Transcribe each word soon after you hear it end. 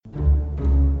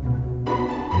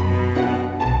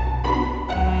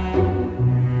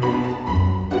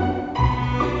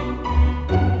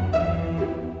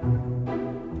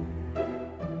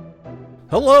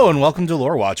Hello and welcome to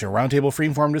Lore Watch, a roundtable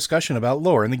freeform discussion about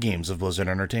lore in the games of Blizzard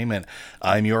Entertainment.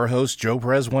 I'm your host, Joe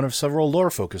Perez, one of several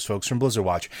lore-focused folks from Blizzard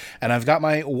Watch, and I've got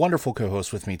my wonderful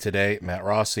co-host with me today, Matt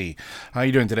Rossi. How are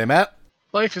you doing today, Matt?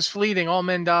 Life is fleeting, all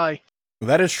men die.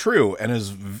 That is true, and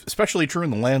is especially true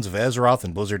in the lands of Azeroth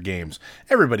and Blizzard games.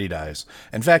 Everybody dies.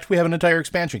 In fact, we have an entire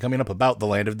expansion coming up about the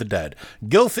Land of the Dead.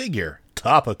 Go figure!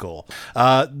 Topical.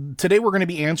 Today we're going to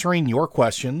be answering your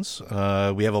questions.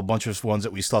 We have a bunch of ones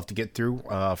that we still have to get through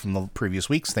from the previous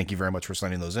weeks. Thank you very much for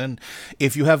sending those in.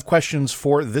 If you have questions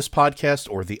for this podcast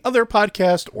or the other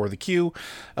podcast or the queue,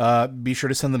 be sure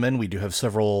to send them in. We do have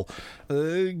several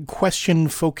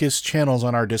question-focused channels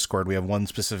on our Discord. We have one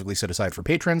specifically set aside for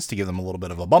patrons to give them a little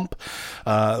bit of a bump.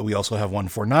 We also have one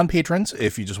for non-patrons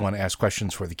if you just want to ask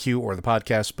questions for the queue or the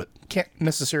podcast, but can't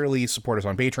necessarily support us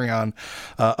on Patreon.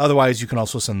 Otherwise, you can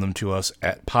also send them to us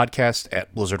at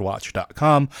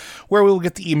podcast@blizzardwatch.com, where we will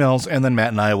get the emails, and then Matt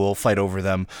and I will fight over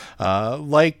them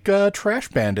like trash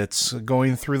bandits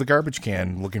going through the garbage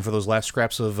can, looking for those last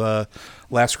scraps of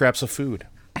food.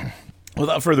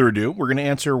 Without further ado, we're going to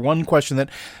answer one question that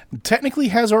technically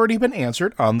has already been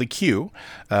answered on the queue,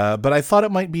 but I thought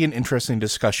it might be an interesting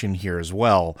discussion here as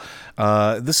well.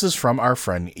 This is from our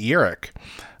friend Eric.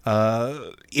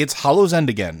 It's Hollow's End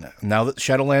again. Now that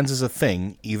Shadowlands is a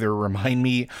thing, either remind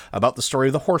me about the story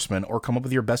of the Horseman or come up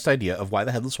with your best idea of why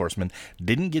the Headless Horseman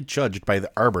didn't get judged by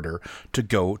the Arbiter to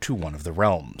go to one of the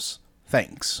realms.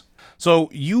 Thanks. So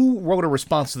you wrote a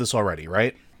response to this already,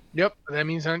 right? Yep, that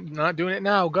means I'm not doing it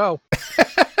now. Go.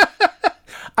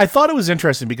 I thought it was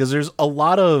interesting because there's a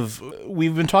lot of...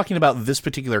 We've been talking about this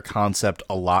particular concept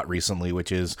a lot recently,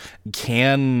 which is,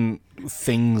 can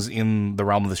things in the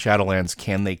realm of the Shadowlands,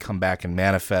 can they come back and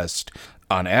manifest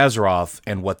on Azeroth,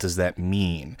 and what does that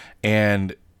mean?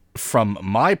 And from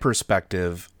my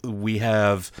perspective, we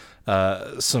have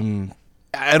some...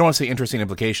 I don't want to say interesting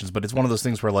implications, but it's one of those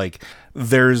things where, like,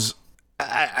 there's...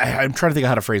 I'm trying to think of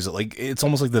how to phrase it. Like, it's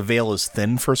almost like the veil is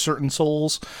thin for certain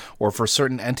souls or for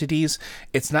certain entities.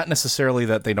 It's not necessarily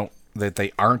that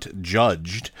they aren't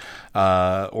judged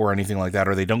or anything like that,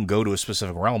 or they don't go to a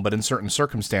specific realm, but in certain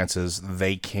circumstances,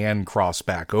 they can cross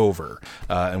back over.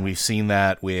 And we've seen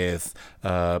that with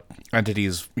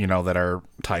entities, that are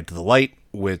tied to the light,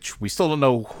 which we still don't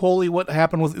know wholly what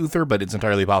happened with Uther, but it's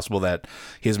entirely possible that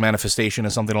his manifestation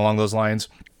is something along those lines.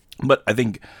 But I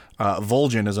think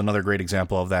Vol'jin is another great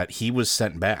example of that. He was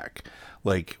sent back.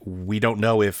 Like, we don't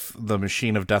know if the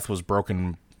Machine of Death was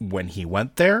broken when he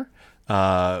went there,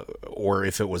 or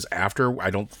if it was after.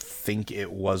 I don't think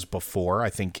it was before.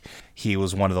 I think he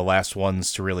was one of the last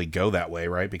ones to really go that way,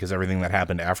 right? Because everything that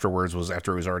happened afterwards was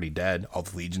after he was already dead, all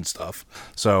the Legion stuff.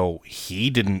 So he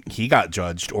got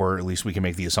judged, or at least we can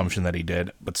make the assumption that he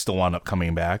did, but still wound up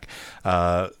coming back.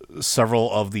 Several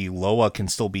of the Loa can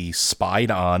still be spied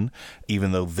on,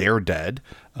 even though they're dead.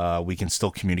 We can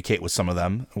still communicate with some of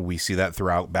them. We see that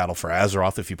throughout Battle for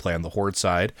Azeroth. If you play on the Horde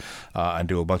side and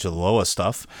do a bunch of the Loa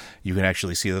stuff, you can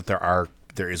actually see that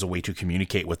there is a way to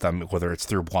communicate with them, whether it's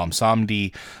through Blam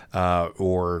Samdi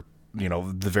or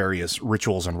the various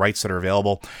rituals and rites that are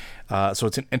available. So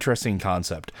it's an interesting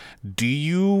concept.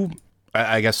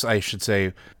 I guess I should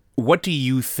say, what do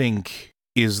you think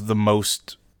is the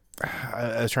most...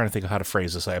 I was trying to think of how to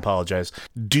phrase this. I apologize.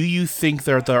 Do you think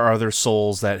that there are other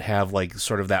souls that have, like,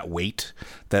 sort of that weight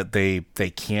that they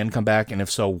can come back, and if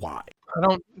so, why? I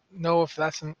don't know if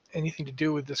that's anything to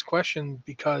do with this question,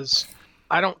 because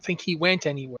I don't think he went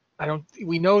anywhere.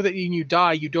 We know that when you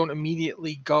die, you don't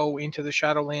immediately go into the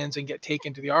Shadowlands and get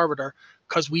taken to the Arbiter,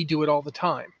 because we do it all the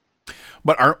time.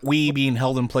 But aren't we being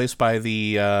held in place by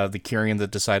the Kyrian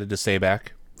that decided to stay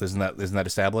back? Isn't that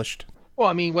established? Well,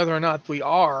 I mean, whether or not we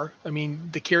are, the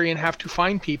Kyrian have to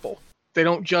find people. They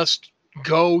don't just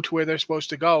go to where they're supposed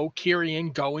to go.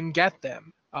 Kyrian go and get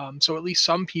them. So at least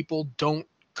some people don't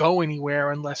go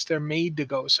anywhere unless they're made to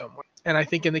go somewhere. And I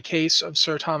think in the case of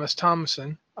Sir Thomas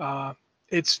Thomason,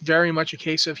 it's very much a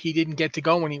case of he didn't get to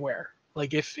go anywhere.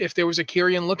 Like, if there was a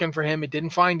Kyrian looking for him, it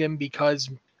didn't find him because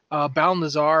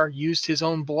Balnazar used his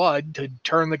own blood to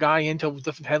turn the guy into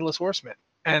the Headless Horseman.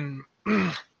 And...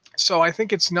 So I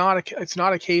think it's not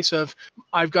a case of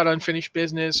I've got unfinished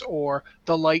business or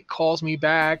the light calls me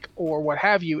back or what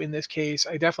have you. In this case,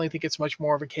 I definitely think it's much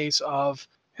more of a case of,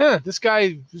 this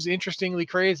guy is interestingly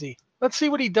crazy. Let's see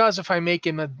what he does if I make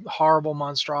him a horrible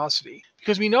monstrosity.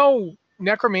 Because we know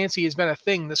necromancy has been a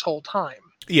thing this whole time.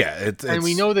 Yeah, and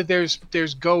we know that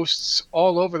there's ghosts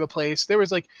all over the place. There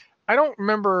was, like, I don't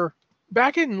remember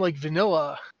back in, like,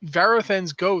 vanilla,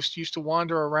 Varathen's ghost used to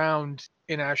wander around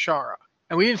in Azshara.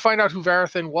 And we didn't find out who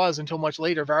Varathen was until much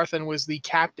later. Varathen was the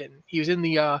captain. He's in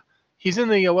the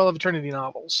Well of Eternity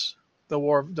novels. the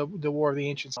War of the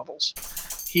Ancients novels.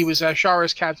 He was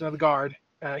Shara's captain of the guard.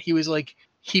 He was like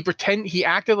he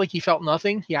acted like he felt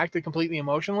nothing. He acted completely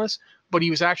emotionless, but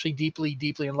he was actually deeply,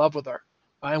 deeply in love with her,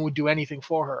 and would do anything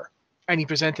for her. And he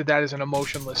presented that as an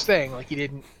emotionless thing. Like he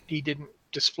didn't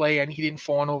display and he didn't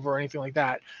fawn over or anything like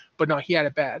that. But no, he had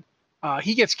it bad.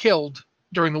 He gets killed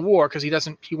during the war because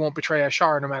he won't betray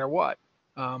Ashara no matter what.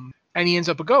 And he ends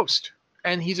up a ghost.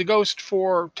 And he's a ghost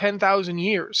for 10,000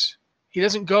 years. He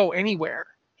doesn't go anywhere.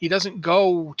 He doesn't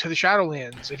go to the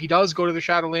Shadowlands. If he does go to the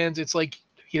Shadowlands, it's like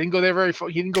he didn't go there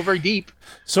he didn't go very deep.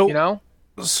 So, you know?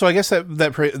 So I guess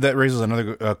that raises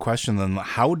another question. Then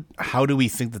how do we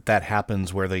think that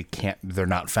happens where they're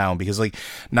not found? Because like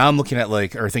now I'm looking at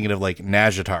thinking of like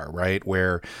Nazjatar, right?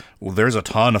 Where there's a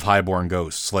ton of highborn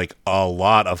ghosts, like a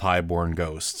lot of highborn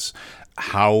ghosts.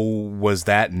 How was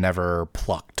that never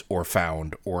plucked or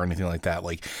found or anything like that?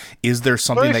 Like, is there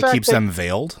something that keeps them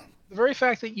veiled? The very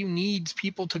fact that you need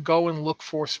people to go and look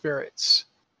for spirits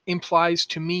implies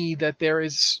to me that there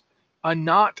is a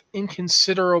not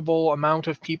inconsiderable amount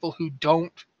of people who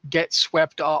don't get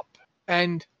swept up.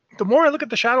 And the more I look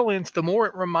at the Shadowlands, the more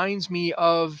it reminds me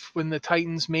of when the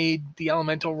Titans made the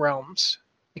Elemental Realms.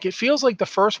 Like it feels like the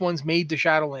first ones made the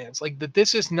Shadowlands. Like that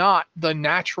this is not the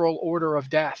natural order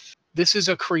of death. This is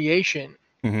a creation.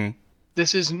 Mm-hmm.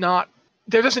 This is not.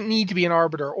 There doesn't need to be an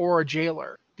arbiter or a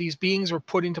jailer. These beings were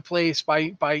put into place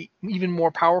by even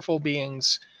more powerful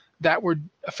beings that were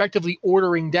effectively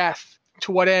ordering death.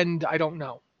 To what end, I don't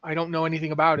know. I don't know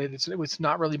anything about it. It's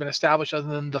not really been established other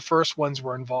than the first ones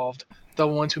were involved. The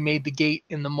ones who made the gate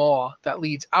in the maw that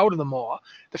leads out of the maw.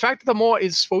 The fact that the maw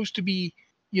is supposed to be,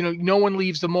 no one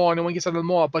leaves the maw, no one gets out of the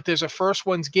maw, but there's a first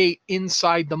one's gate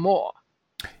inside the maw.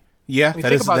 Yeah,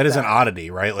 that is an oddity,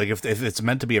 right? Like if it's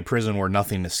meant to be a prison where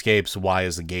nothing escapes, why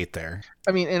is the gate there?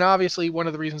 I mean, and obviously one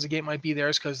of the reasons the gate might be there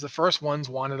is because the first ones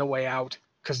wanted a way out.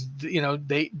 Because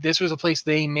this was a place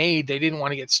they made. They didn't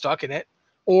want to get stuck in it.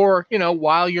 Or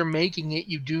while you're making it,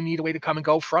 you do need a way to come and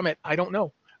go from it. I don't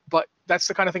know, but that's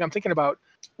the kind of thing I'm thinking about.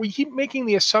 We keep making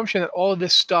the assumption that all of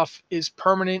this stuff is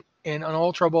permanent and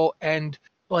unalterable and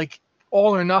like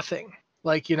all or nothing.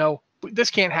 Like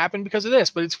this can't happen because of this.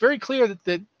 But it's very clear that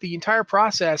the entire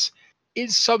process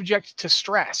is subject to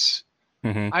stress.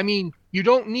 Mm-hmm. I mean, you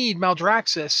don't need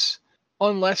Maldraxxus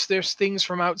unless there's things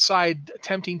from outside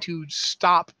attempting to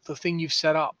stop the thing you've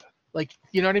set up. Like,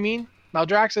 you know what I mean?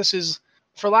 Maldraxxus is,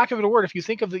 for lack of a word, if you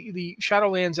think of the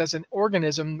Shadowlands as an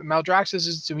organism, Maldraxxus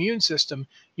is its immune system.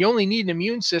 You only need an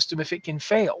immune system if it can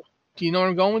fail. Do you know where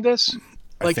I'm going with this?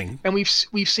 And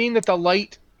we've seen that the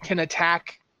light can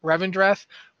attack Revendreth.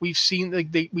 We've seen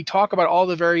we talk about all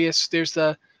the various. There's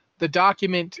the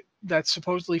document that's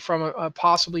supposedly from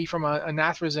possibly from a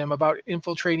Nathrazim about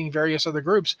infiltrating various other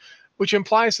groups, which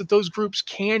implies that those groups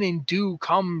can and do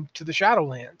come to the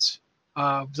Shadowlands.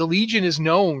 The Legion is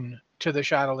known to the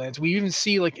Shadowlands. We even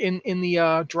see like in the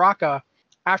Draka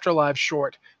Afterlife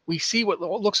short, we see what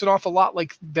looks an awful lot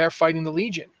like they're fighting the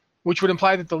Legion, which would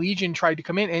imply that the Legion tried to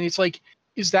come in. And it's like,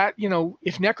 is that,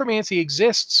 if necromancy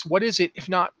exists, what is it if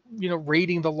not,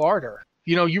 raiding the larder?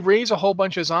 You raise a whole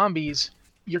bunch of zombies,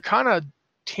 you're kind of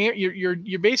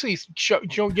you're basically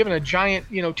giving a giant,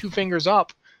 two fingers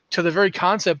up to the very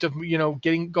concept of,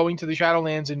 going to the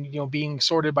Shadowlands and, being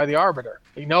sorted by the Arbiter.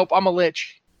 Like, nope, I'm a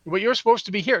Lich. But you're supposed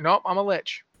to be here. Nope, I'm a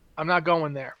Lich. I'm not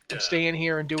going there. I'm staying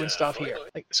here and doing stuff here.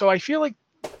 So I feel like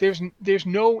there's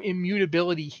no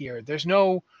immutability here. There's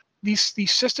no these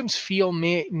systems feel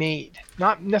made,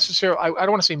 not necessarily. I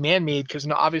don't want to say man-made because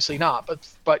obviously not,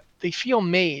 but they feel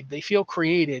made. They feel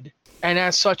created, and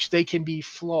as such, they can be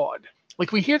flawed.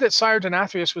 Like we hear that Sire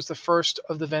Denathrius was the first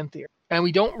of the Venthyr, and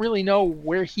we don't really know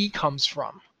where he comes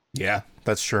from. Yeah,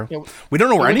 that's true. We don't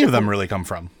know where any of them really come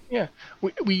from. Yeah,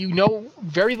 we know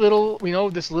very little. We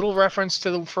know this little reference to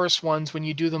the first ones when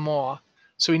you do the Maw.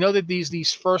 So we know that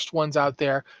these first ones out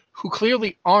there who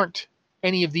clearly aren't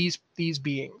any of these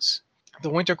beings. The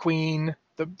Winter Queen,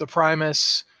 the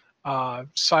Primus,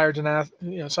 Sire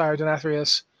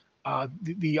Denathrius,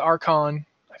 the Archon.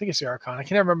 I think it's the Archon. I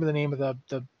can't remember the name of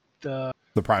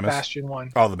the Primus Bastion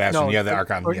one. Oh, the Bastion. Yeah, the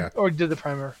Archon. Or did the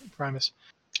Primus.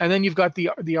 And then you've got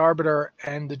the Arbiter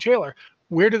and the Jailer.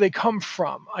 Where do they come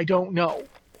from? I don't know.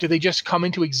 Do they just come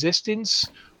into existence?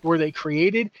 Were they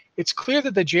created? It's clear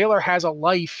that the Jailer has a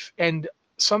life and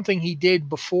something he did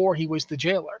before he was the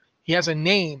Jailer. He has a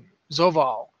name,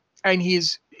 Zoval, and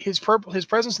his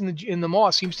presence in the Maw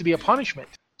seems to be a punishment.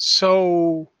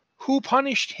 So who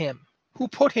punished him? Who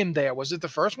put him there? Was it the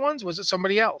first ones? Was it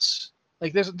somebody else?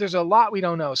 Like there's a lot we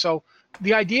don't know. So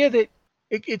the idea that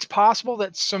it's possible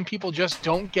that some people just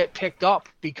don't get picked up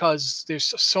because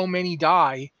there's so many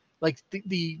die Like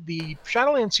the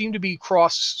Shadowlands seem to be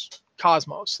cross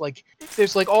cosmos. Like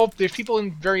there's people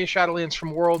in various Shadowlands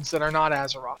from worlds that are not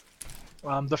Azeroth.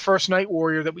 The first Night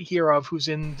Warrior that we hear of, who's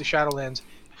in the Shadowlands,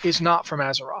 is not from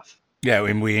Azeroth. Yeah,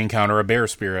 when we encounter a bear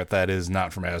spirit that is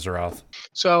not from Azeroth.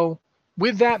 So,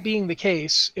 with that being the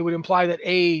case, it would imply that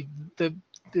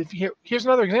here's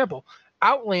another example.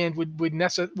 Outland would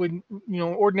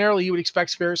ordinarily you would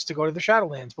expect spirits to go to the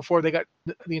Shadowlands before the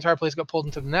entire place got pulled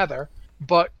into the Nether,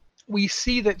 but we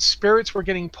see that spirits were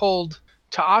getting pulled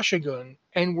to Ashigun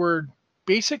and were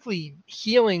basically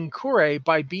healing Kure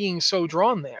by being so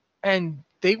drawn there, and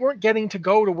they weren't getting to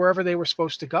go to wherever they were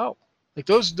supposed to go. Like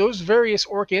those various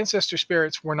orc ancestor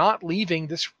spirits were not leaving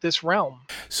this realm.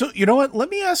 So you know what? Let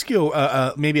me ask you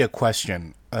maybe a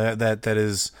question that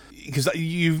is, because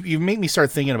you make me start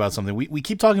thinking about something. We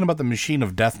keep talking about the machine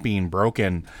of death being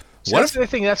broken. So that's the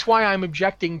thing. That's why I'm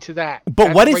objecting to that.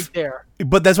 But what if? Right there.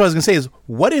 But that's what I was gonna say is,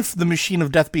 what if the machine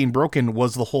of death being broken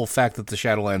was the whole fact that the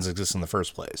Shadowlands exist in the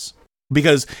first place?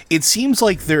 Because it seems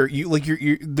like we're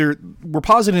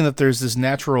positing that there's this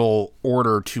natural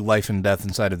order to life and death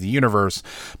inside of the universe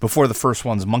before the first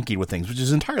ones monkeyed with things, which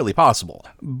is entirely possible.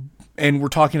 And we're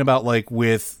talking about like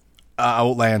with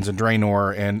Outlands and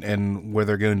Draenor and where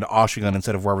they're going to Ashigun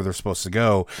instead of wherever they're supposed to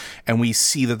go. And we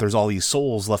see that there's all these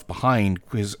souls left behind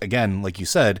because, again, like you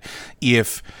said,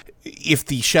 if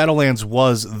the Shadowlands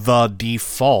was the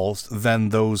default, then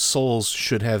those souls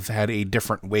should have had a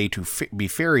different way to be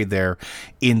ferried there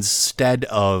instead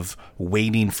of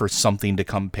waiting for something to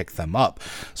come pick them up.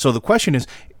 So the question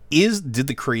is did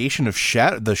the creation of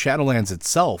the Shadowlands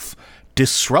itself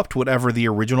disrupt whatever the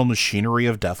original machinery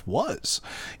of death was?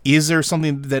 Is there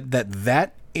something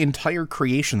that entire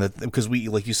creation, that because we,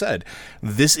 like you said,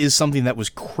 this is something that was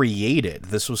created,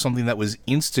 this was something that was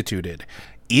instituted,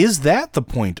 is that the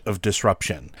point of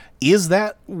disruption? Is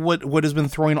that what has been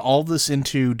throwing all this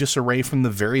into disarray from the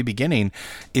very beginning,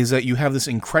 is that you have this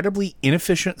incredibly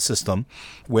inefficient system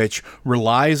which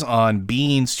relies on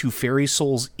beings to ferry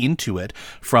souls into it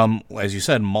from, as you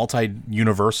said,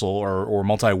 multi-universal or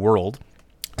multi-world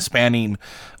spanning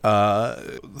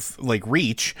like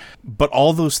reach, but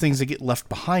all those things that get left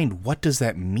behind, what does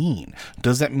that mean?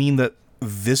 Does that mean that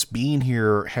this being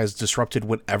here has disrupted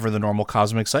whatever the normal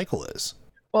cosmic cycle is?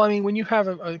 Well, I mean, when you have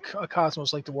a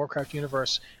cosmos like the Warcraft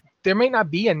universe, there may not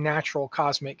be a natural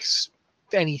cosmic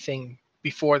anything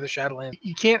before the Shadowlands.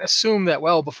 You can't assume that,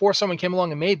 well, before someone came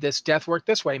along and made this, death worked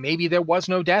this way. Maybe there was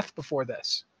no death before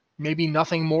this. Maybe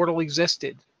nothing mortal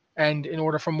existed. And in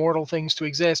order for mortal things to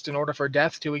exist, in order for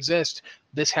death to exist,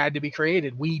 this had to be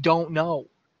created. We don't know.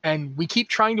 And we keep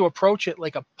trying to approach it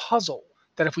like a puzzle,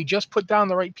 that if we just put down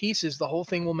the right pieces, the whole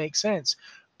thing will make sense.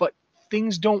 But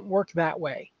things don't work that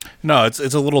way. No, it's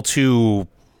a little too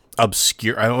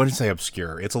obscure. I wouldn't say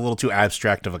obscure. It's a little too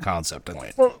abstract of a concept.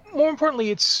 Well, more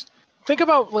importantly, think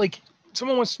about, like,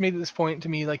 someone once made this point to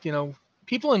me, like,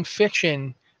 people in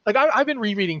fiction, like I've been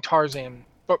rereading Tarzan,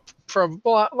 but for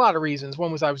a lot of reasons.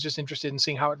 One was I was just interested in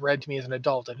seeing how it read to me as an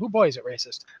adult, and boy, is it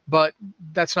racist. But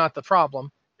that's not the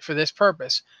problem for this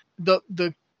purpose.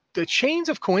 The chains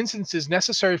of coincidences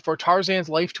necessary for Tarzan's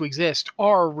life to exist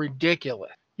are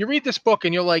ridiculous. You read this book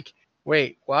and you're like,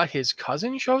 wait, what? His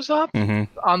cousin shows up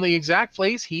on the exact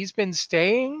place he's been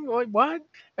staying? What?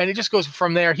 And it just goes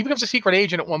from there. He becomes a secret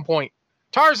agent at one point.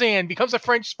 Tarzan becomes a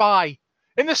French spy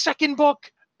in the second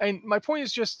book. And my point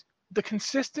is just, the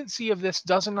consistency of this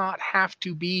does not have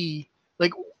to be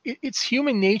like, it's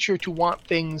human nature to want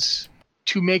things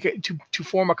to make it to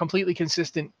form a completely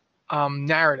consistent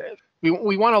narrative.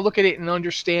 We want to look at it and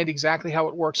understand exactly how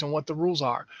it works and what the rules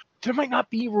are. There might not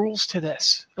be rules to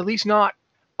this, at least not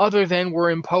other than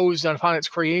were imposed upon its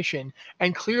creation.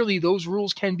 And clearly those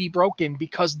rules can be broken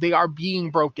because they are being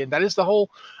broken. That is the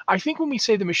whole, I think when we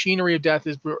say the machinery of death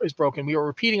is broken, we are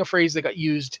repeating a phrase that got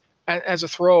used as a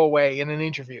throwaway in an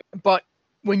interview. But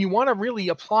when you want to really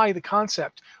apply the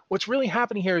concept, what's really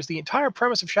happening here is the entire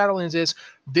premise of Shadowlands is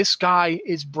this guy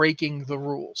is breaking the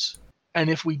rules. And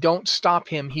if we don't stop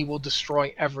him, he will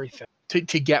destroy everything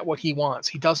to get what he wants.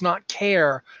 He does not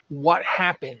care what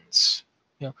happens.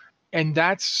 And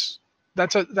that's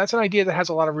an idea that has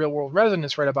a lot of real world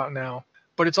resonance right about now.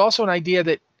 But it's also an idea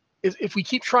that if we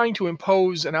keep trying to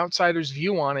impose an outsider's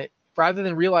view on it, rather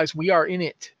than realize we are in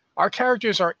it, our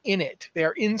characters are in it. They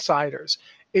are insiders.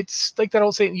 It's like that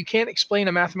old saying, you can't explain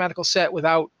a mathematical set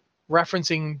without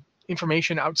referencing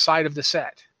information outside of the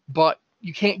set. But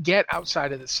you can't get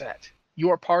outside of the set. You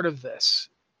are part of this.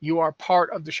 You are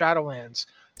part of the Shadowlands.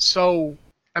 So,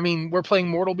 I mean, we're playing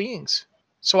mortal beings.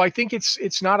 So I think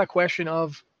it's not a question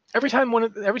of every time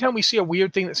we see a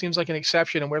weird thing that seems like an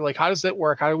exception and we're like, how does that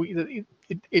work?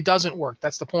 It doesn't work.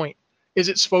 That's the point. Is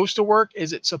it supposed to work?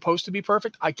 Is it supposed to be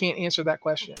perfect? I can't answer that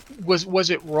question. Was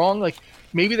it wrong? Like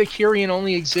maybe the Kyrian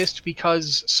only exist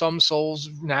because some souls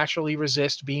naturally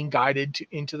resist being guided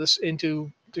into the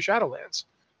Shadowlands.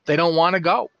 They don't want to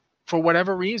go for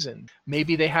whatever reason.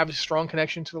 Maybe they have a strong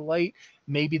connection to the light.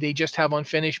 Maybe they just have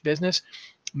unfinished business.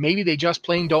 Maybe they just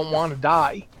plain don't want to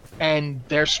die, and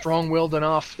they're strong-willed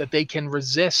enough that they can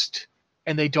resist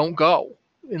and they don't go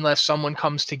unless someone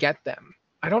comes to get them.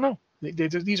 I don't know.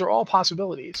 These are all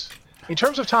possibilities. In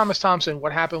terms of Thomas Thompson,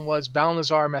 what happened was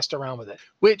Balnazzar messed around with it,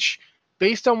 which,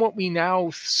 based on what we now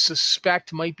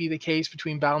suspect might be the case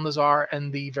between Balnazzar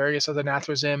and the various other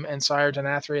Nathrazim and Sire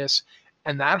Denathrius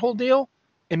and that whole deal,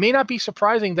 it may not be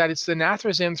surprising that it's the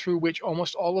Nathrazim through which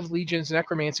almost all of Legion's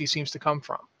necromancy seems to come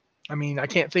from. I mean, I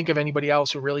can't think of anybody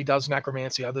else who really does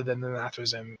necromancy other than the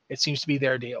Nathrazim. It seems to be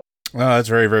their deal. That's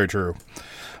very, very true.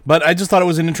 But I just thought it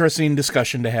was an interesting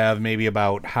discussion to have maybe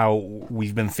about how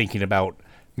we've been thinking about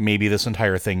maybe this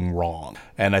entire thing wrong.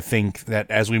 And I think that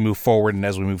as we move forward and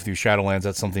as we move through Shadowlands,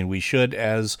 that's something we should,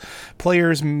 as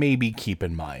players, maybe keep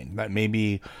in mind. That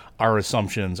maybe our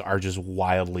assumptions are just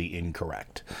wildly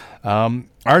incorrect.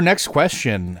 Our next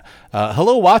question.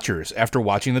 Hello, Watchers. After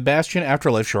watching the Bastion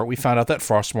Afterlife short, we found out that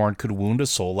Frostmourne could wound a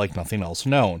soul like nothing else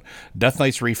known. Death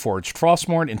Knights reforged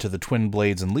Frostmourne into the Twin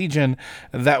Blades and Legion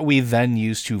that we then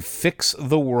used to fix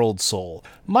the World Soul.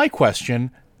 My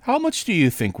question, how much do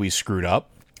you think we screwed up?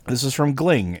 This is from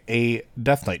Gling, a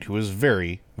Death Knight who is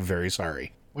very, very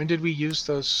sorry. When did we use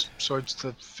those swords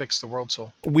to fix the World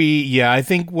Soul? I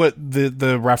think what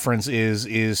the reference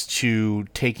is to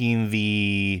taking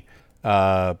the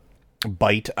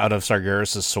bite out of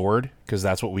Sargeras' sword, because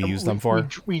that's what we used them for.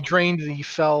 We drained the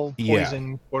fell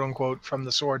poison, quote unquote, from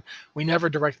the sword. We never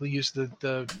directly used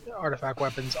the artifact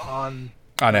weapons on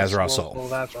Azeroth's soul.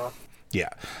 Azeroth. Yeah.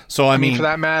 So I mean, for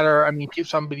that matter,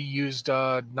 somebody used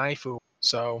Naifu.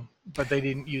 So, but they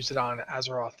didn't use it on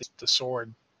Azeroth, the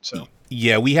sword. So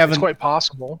yeah, we haven't. It's quite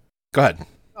possible. Go ahead.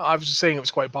 I was just saying it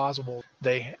was quite possible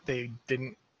they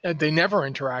didn't. They never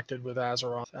interacted with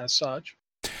Azeroth as such.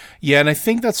 Yeah, and I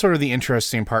think that's sort of the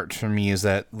interesting part for me is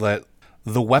that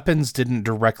the weapons didn't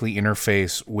directly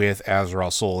interface with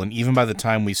Azeroth's soul, and even by the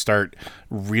time we start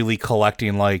really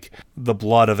collecting like the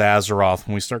blood of Azeroth,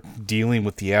 when we start dealing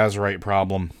with the Azerite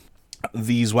problem,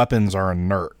 these weapons are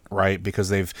inert, right? Because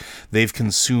they've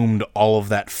consumed all of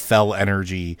that fell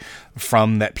energy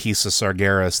from that piece of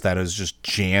Sargeras that is just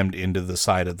jammed into the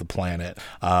side of the planet.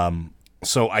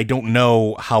 So I don't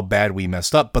know how bad we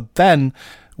messed up, but then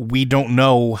we don't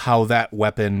know how that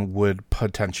weapon would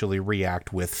potentially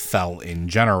react with fell in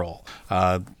general,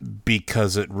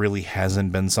 because it really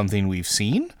hasn't been something we've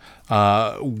seen.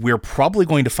 We're probably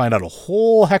going to find out a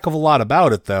whole heck of a lot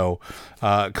about it, though,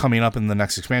 coming up in the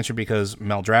next expansion, because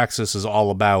Maldraxxus is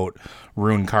all about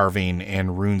rune carving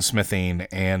and rune smithing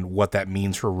and what that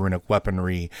means for runic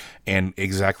weaponry and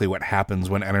exactly what happens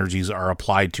when energies are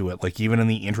applied to it. Like, even in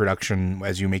the introduction,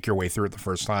 as you make your way through it the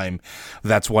first time,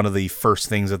 that's one of the first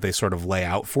things that they sort of lay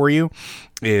out for you,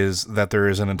 is that there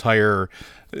is an entire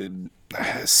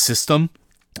system,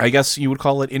 I guess you would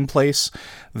call it, in place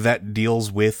that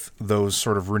deals with those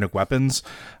sort of runic weapons,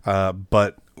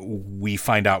 but we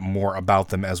find out more about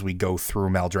them as we go through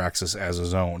Maldraxxus as a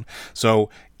zone.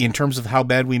 So in terms of how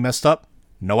bad we messed up,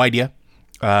 no idea.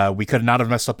 We could not have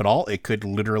messed up at all. It could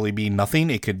literally be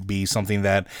nothing. It could be something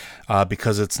that,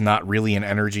 because it's not really an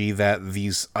energy that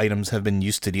these items have been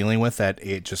used to dealing with, that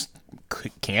it just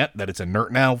can't, that it's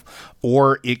inert now.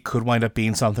 Or it could wind up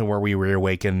being something where we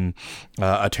reawaken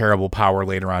a terrible power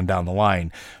later on down the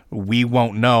line. We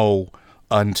won't know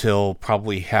until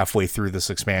probably halfway through this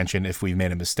expansion if we've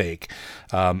made a mistake.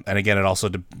 And again, it also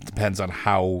depends on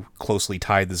how closely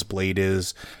tied this blade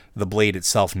is. The blade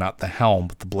itself, not the helm,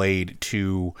 but the blade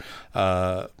to,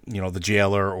 the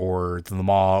jailer or the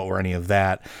maw or any of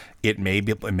that. It may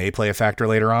play a factor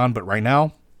later on, but right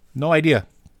now, no idea.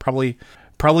 Probably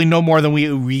no more than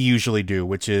we usually do,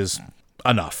 which is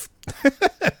enough.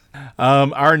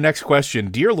 Our next question.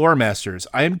 Dear Lore Masters,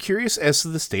 I am curious as to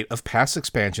the state of past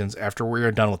expansions after we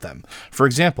are done with them. For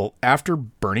example, after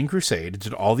Burning Crusade,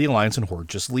 did all the Alliance and Horde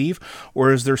just leave,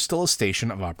 or is there still a station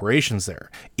of operations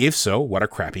there? If so, what a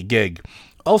crappy gig.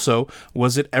 Also,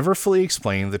 was it ever fully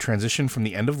explained the transition from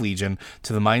the end of Legion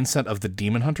to the mindset of the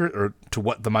Demon Hunter, or to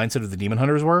what the mindset of the Demon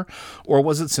Hunters were? Or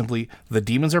was it simply, the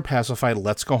demons are pacified,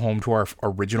 let's go home to our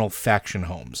original faction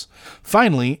homes?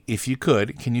 Finally, if you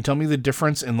could, can you tell me the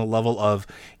difference in the level of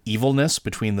evilness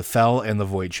between the Fel and the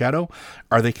Void Shadow?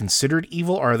 Are they considered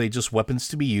evil, or are they just weapons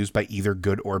to be used by either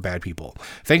good or bad people?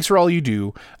 Thanks for all you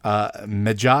do,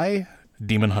 Medjai,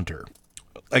 Demon Hunter.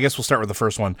 I guess we'll start with the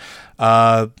first one.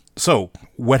 So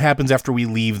what happens after we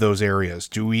leave those areas?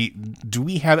 Do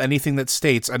we have anything that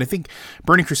states, and I think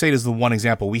Burning Crusade is the one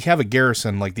example, we have a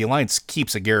garrison, like the Alliance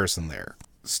keeps a garrison there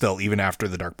still, even after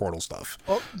the Dark Portal stuff.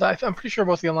 Well, I'm pretty sure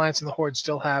both the Alliance and the Horde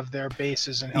still have their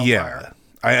bases in Hellfire.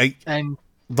 Yeah. And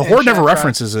the Horde never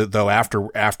references it, though,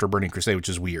 after Burning Crusade, which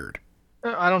is weird.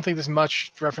 I don't think there's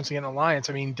much referencing an Alliance.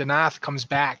 I mean, Danath comes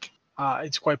back.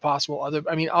 It's quite possible.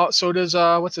 So does,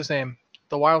 what's his name?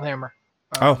 The Wildhammer.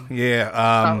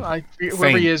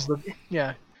 Whoever he is,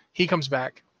 he comes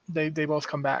back. They both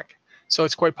come back. So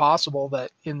it's quite possible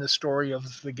that in the story of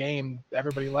the game,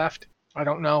 everybody left. I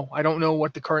don't know. I don't know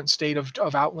what the current state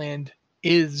of Outland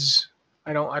is.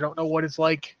 I don't know what it's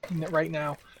like right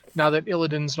now. Now that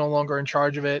Illidan's no longer in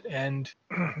charge of it, and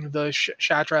the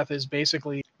Shattrath is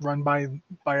basically run by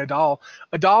Adal.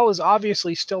 Adal is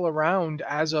obviously still around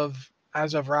as of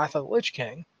Wrath of the Lich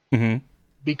King,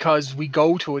 because we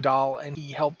go to Adal and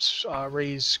he helps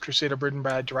raise Crusader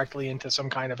Briddenbrad directly into some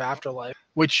kind of afterlife.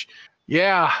 Which,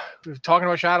 yeah, we're talking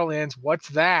about Shadowlands. What's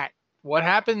that? What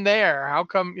happened there? How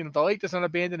come the Light does not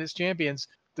abandon its champions?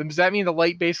 Does that mean the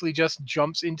Light basically just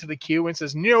jumps into the queue and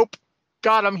says, "Nope,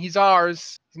 got him. He's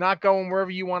ours. He's not going wherever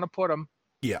you want to put him"?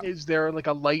 Yeah. Is there like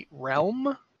a Light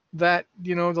realm that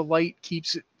the Light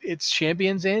keeps its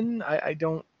champions in? I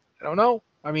don't know.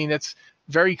 I mean, it's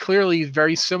very clearly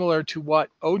very similar to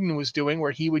what Odin was doing,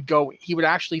 where he would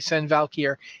actually send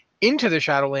Valkyr into the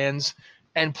Shadowlands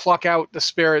and pluck out the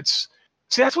spirits.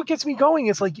 See, that's what gets me going.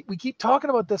 It's like we keep talking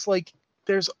about this, like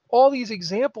there's all these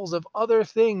examples of other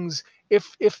things.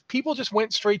 If people just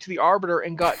went straight to the Arbiter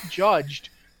and got judged,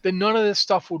 then none of this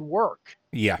stuff would work.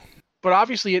 Yeah. But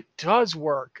obviously it does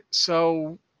work.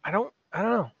 So I don't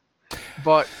know.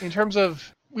 But in terms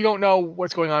of, we don't know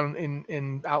what's going on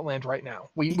in Outland right now.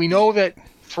 We know that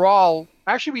Thrall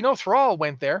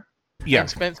went there. Yeah. And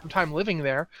spent some time living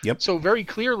there. Yep. So very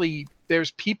clearly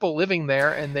there's people living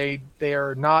there, and they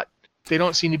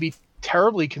don't seem to be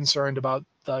terribly concerned about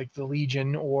like the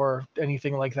Legion or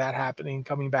anything like that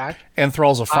coming back. And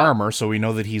Thrall's a farmer, so we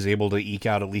know that he's able to eke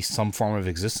out at least some form of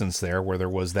existence there, where there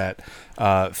was that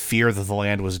fear that the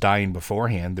land was dying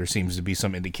beforehand. There seems to be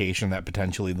some indication that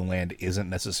potentially the land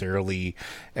isn't necessarily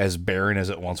as barren as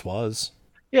it once was.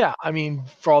 Yeah, I mean,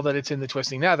 for all that it's in the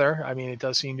Twisting Nether, I mean, it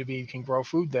does seem to be, you can grow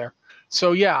food there.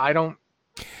 So yeah, I don't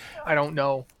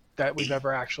know that we've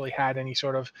ever actually had any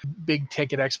sort of big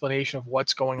ticket explanation of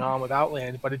what's going on with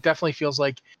Outland, but it definitely feels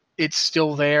like it's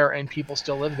still there and people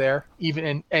still live there.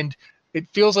 And it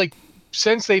feels like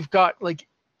since the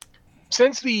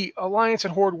Alliance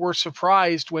and Horde were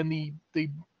surprised when the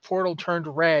portal turned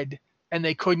red and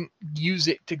they couldn't use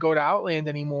it to go to Outland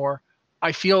anymore,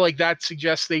 I feel like that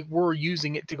suggests they were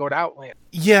using it to go to Outland.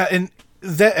 Yeah, and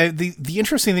that the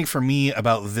interesting thing for me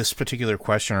about this particular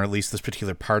question, or at least this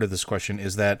particular part of this question,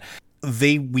 is that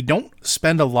we don't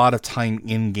spend a lot of time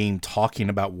in game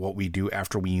talking about what we do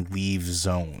after we leave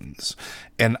zones,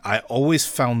 and I always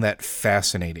found that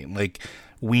fascinating. Like,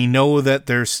 we know that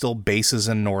there's still bases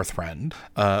in Northrend.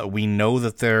 We know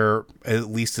that there at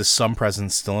least is some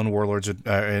presence still in Warlords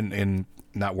in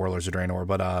not Warlords of Draenor,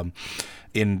 but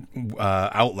in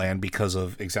Outland, because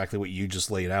of exactly what you just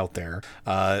laid out there.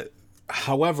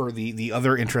 However, the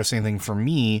other interesting thing for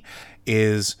me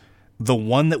is the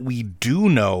one that we do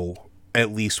know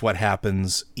at least what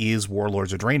happens is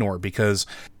Warlords of Draenor, because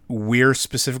we're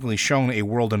specifically shown a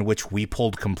world in which we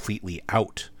pulled completely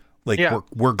out. Like, yeah.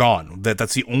 we're gone.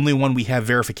 That's the only one we have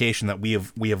verification that we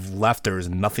have left. There is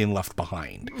nothing left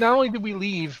behind. Not only did we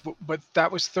leave, but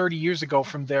that was 30 years ago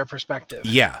from their perspective.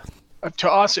 Yeah. To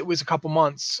us, it was a couple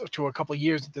months to a couple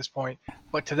years at this point,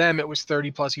 but to them, it was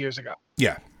 30 plus years ago.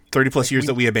 Yeah. 30 plus years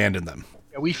that we abandoned them.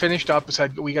 We finished up and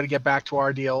said, we got to get back to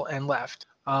our deal, and left.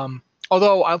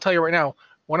 Although, I'll tell you right now,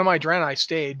 one of my Draenei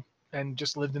stayed and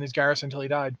just lived in his garrison until he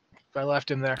died. I left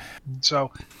him there.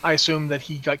 So I assume that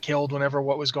he got killed whenever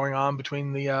what was going on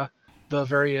between the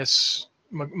various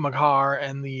Mag'har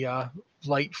and the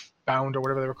Lightbound, or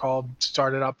whatever they were called,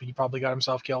 started up. He probably got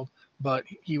himself killed. But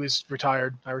he was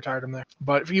retired. I retired him there.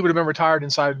 But he would have been retired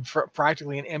inside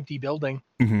practically an empty building.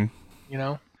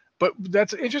 Mm-hmm. But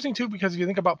that's interesting, too, because if you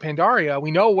think about Pandaria, we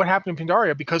know what happened in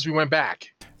Pandaria because we went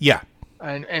back. Yeah.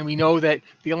 And we know that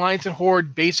the Alliance and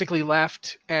Horde basically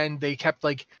left, and they kept,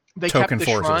 token kept the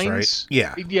forces, shrines. Right?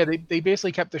 Yeah. Yeah, they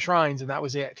basically kept the shrines, and that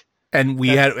was it. And we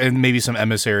had maybe some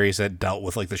emissaries that dealt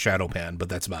with, the Shadowpan, but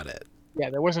that's about it. Yeah,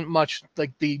 there wasn't much,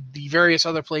 the various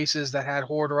other places that had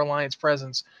Horde or Alliance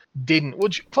presence didn't.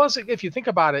 Which, plus, if you think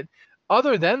about it,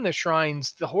 other than the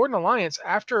shrines, the Horde and Alliance,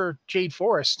 after Jade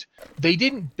Forest, they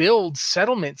didn't build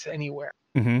settlements anywhere.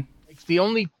 Mm-hmm. the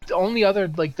only other,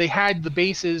 like, they had the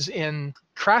bases in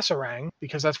Krasarang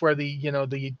because that's where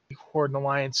the Horde and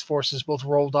Alliance forces both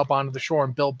rolled up onto the shore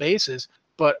and built bases.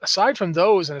 But aside from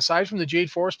those, and aside from the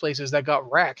Jade Forest places that got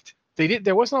wrecked,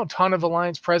 there wasn't a ton of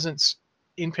Alliance presence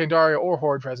in Pandaria, or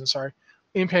Horde presence, sorry,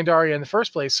 in Pandaria in the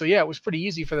first place. So yeah, it was pretty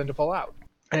easy for them to pull out.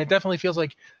 And it definitely feels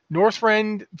like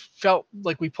Northrend felt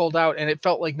like we pulled out, and it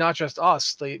felt like not just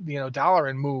us.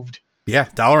 Dalaran moved. Yeah,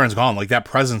 Dalaran's gone. Like, that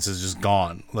presence is just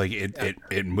gone. Like,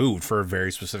 it moved for a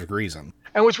very specific reason.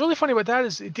 And what's really funny about that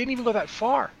is it didn't even go that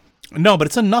far. No, but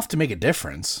it's enough to make a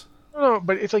difference. No,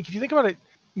 but it's like, if you think about it,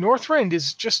 Northrend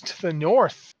is just to the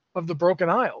north of the Broken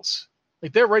Isles.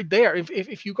 Like, they're right there.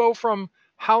 If you go from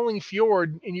Howling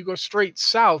Fjord and you go straight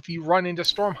south, you run into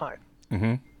Stormheim.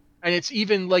 Mm-hmm. And it's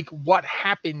even like what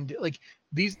happened, like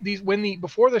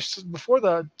before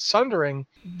the Sundering,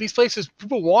 these places,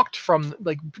 people walked from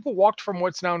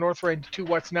what's now Northrend to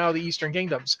what's now the Eastern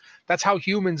Kingdoms. That's how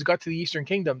humans got to the Eastern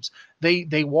Kingdoms.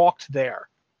 They walked there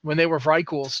when they were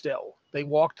Vrykul still. They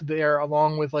walked there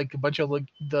along with like a bunch of like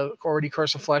the already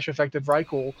Curse of Flesh affected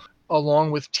Vrykul,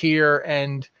 along with Tyr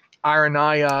and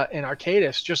Ironaya and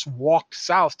Arcadis, just walked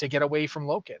south to get away from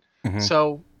Loken. Mm-hmm.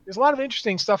 So there's a lot of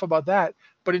interesting stuff about that.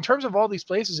 But in terms of all these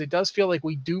places, it does feel like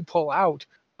we do pull out.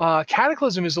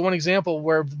 Cataclysm is the one example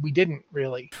where we didn't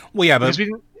really. Well, yeah, but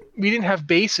because we didn't have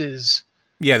bases.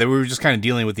 Yeah, that we were just kind of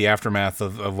dealing with the aftermath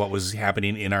of what was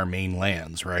happening in our main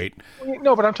lands, right?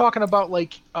 No, but I'm talking about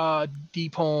like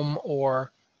Deepholm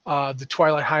or the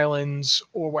Twilight Highlands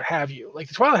or what have you. Like,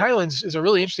 the Twilight Highlands is a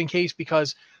really interesting case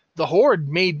because the Horde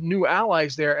made new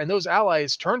allies there, and those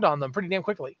allies turned on them pretty damn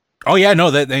quickly. Oh yeah, no,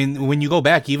 that, and when you go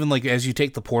back, even like as you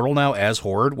take the portal now as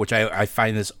Horde, which I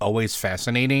find this always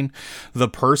fascinating, the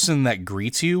person that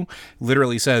greets you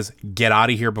literally says, "Get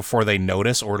out of here before they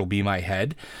notice, or it'll be my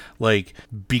head," like,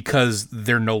 because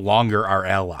they're no longer our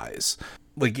allies.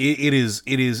 Like, it is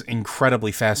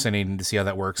incredibly fascinating to see how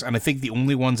that works, and I think the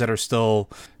only ones that are still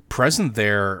present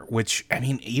there, which, I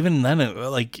mean, even then,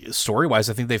 like, story-wise,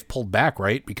 I think they've pulled back,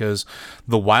 right? Because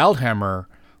the Wildhammer,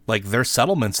 like, their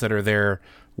settlements that are there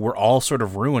were all sort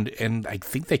of ruined, and I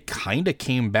think they kind of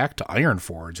came back to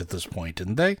Ironforge at this point,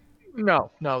 didn't they? No,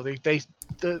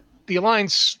 the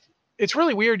Alliance, it's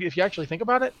really weird if you actually think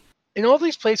about it. In all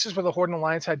these places where the Horde and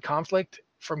Alliance had conflict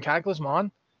from Cataclysm on,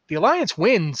 the Alliance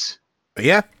wins.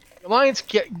 Yeah. The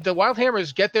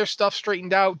Wildhammers get their stuff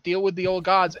straightened out, deal with the old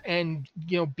gods, and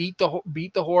beat the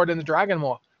Horde and the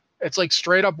Dragonmaw. It's like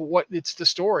straight up it's the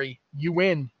story. You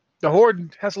win. The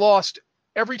Horde has lost.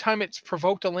 Every time it's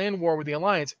provoked a land war with the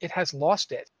Alliance, it has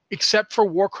lost it, except for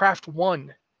Warcraft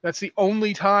 1. That's the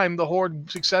only time the Horde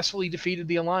successfully defeated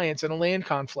the Alliance in a land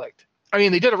conflict. I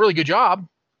mean, they did a really good job,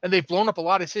 and they've blown up a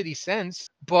lot of cities since,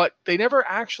 but they never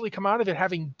actually come out of it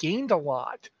having gained a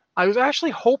lot. I was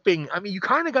actually hoping, I mean, you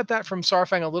kind of got that from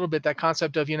Saurfang a little bit, that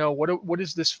concept of, what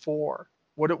is this for?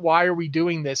 Why are we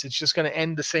doing this? It's just going to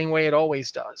end the same way it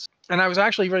always does. And I was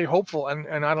actually very hopeful,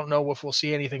 and I don't know if we'll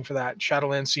see anything for that.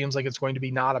 Shadowlands seems like it's going to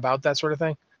be not about that sort of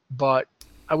thing, but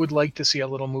I would like to see a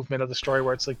little movement of the story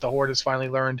where it's like the Horde has finally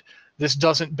learned this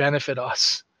doesn't benefit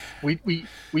us. We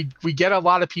get a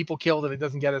lot of people killed, and it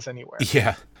doesn't get us anywhere.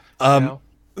 Yeah.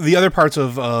 The other parts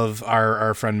of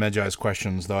our friend Medjai's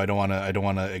questions, though, I don't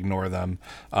want to ignore them.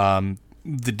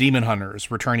 The demon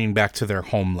hunters returning back to their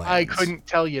homelands. I couldn't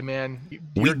tell you, man.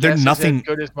 There's nothing as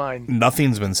good as mine.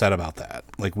 Nothing's been said about that.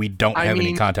 Like, we don't have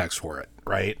any context for it,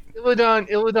 right?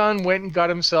 Illidan went and got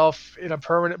himself in a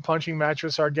permanent punching match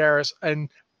with Sargeras, and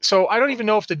so I don't even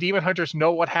know if the demon hunters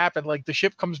know what happened. Like, the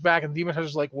ship comes back, and the demon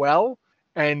hunters like, well,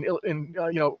 and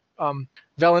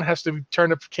Velen has to turn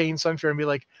to Kane Sunfear and be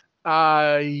like,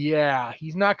 yeah,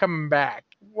 he's not coming back.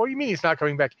 What do you mean he's not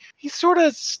coming back? He sort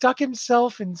of stuck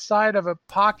himself inside of a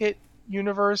pocket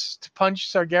universe to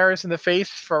punch Sargeras in the face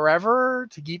forever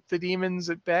to keep the demons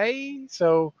at bay.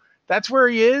 So that's where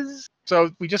he is.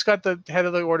 So we just got the head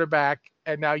of the order back,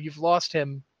 and now you've lost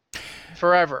him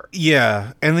forever.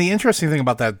 Yeah, and the interesting thing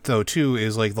about that, though, too,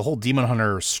 is like the whole demon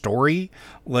hunter story.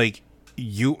 Like,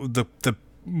 the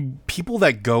people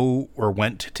that go or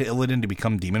went to Illidan to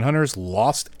become demon hunters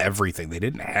lost everything. They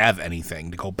didn't have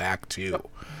anything to go back to.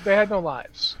 They had no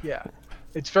lives. Yeah,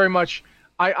 it's very much.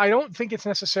 I don't think it's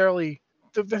necessarily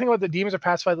the thing about the demons are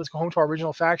pacified. Let's go home to our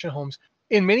original faction homes.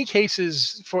 In many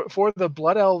cases, for the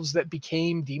blood elves that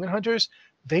became demon hunters,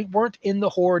 they weren't in the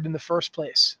Horde in the first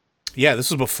place. Yeah,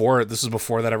 this is before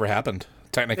that ever happened.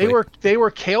 Technically, they were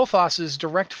Kael'thas's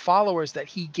direct followers that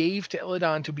he gave to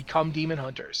Illidan to become demon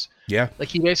hunters. Yeah, like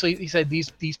he said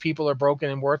these people are broken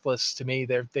and worthless to me.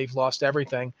 They've lost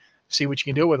everything. See what you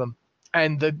can do with them.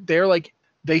 And they're like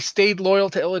they stayed loyal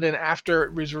to Illidan after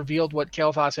it was revealed what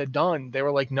Kael'thas had done. They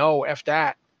were like, no, F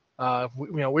that.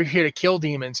 We're here to kill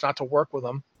demons, not to work with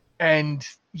them. And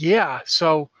yeah,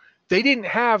 so they didn't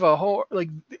have a whole, like,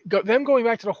 them going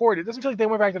back to the Horde. It doesn't feel like they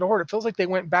went back to the Horde. It feels like they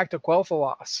went back to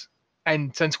Quel'Thalas.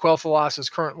 And since Quel'Thalas is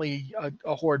currently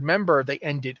a Horde member, they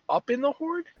ended up in the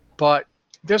Horde. But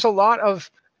there's a lot of,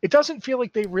 it doesn't feel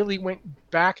like they really went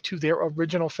back to their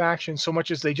original faction so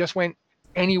much as they just went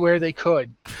anywhere they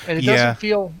could. And it doesn't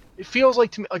feel, it feels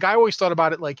like, to me, like I always thought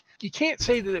about it, like you can't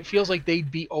say that it feels like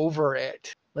they'd be over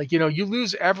it. Like, you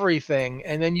lose everything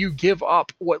and then you give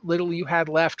up what little you had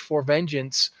left for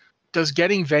vengeance. Does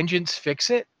getting vengeance fix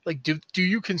it? Like, do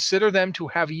you consider them to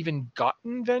have even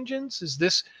gotten vengeance?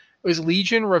 Is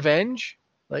Legion revenge?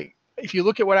 Like, if you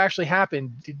look at what actually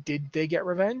happened, did they get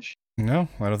revenge? No,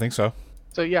 I don't think so.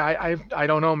 So yeah, I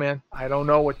don't know, man. I don't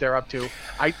know what they're up to.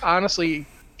 I honestly,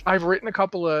 I've written a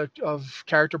couple of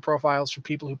character profiles for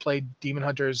people who played Demon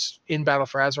Hunters in Battle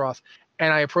for Azeroth,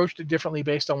 and I approached it differently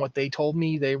based on what they told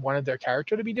me they wanted their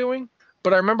character to be doing.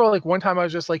 But I remember, like, one time I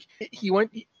was just like, the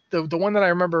one that I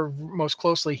remember most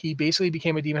closely, he basically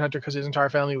became a Demon Hunter because his entire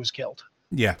family was killed.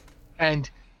 Yeah. And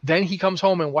then he comes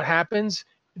home, and what happens?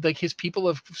 Like, his people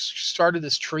have started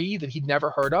this tree that he'd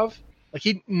never heard of. Like,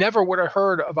 he never would have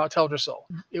heard about Teldrassil.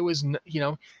 It was,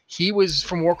 he was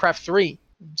from Warcraft 3.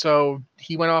 So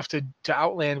he went off to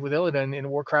Outland with Illidan in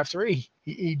Warcraft 3.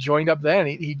 He joined up then.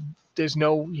 He was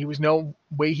no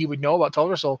way he would know about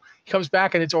Teldrassil. He comes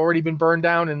back and it's already been burned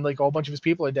down and like a whole bunch of his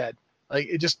people are dead. Like,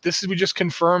 this would just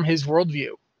confirm his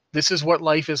worldview. This is what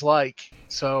life is like.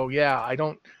 So yeah,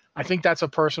 I think that's a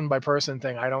person by person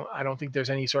thing. I don't think there's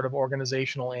any sort of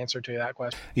organizational answer to that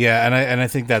question. Yeah, and I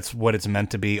think that's what it's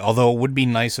meant to be. Although it would be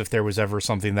nice if there was ever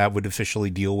something that would officially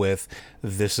deal with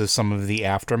this is some of the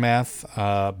aftermath.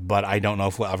 But I don't know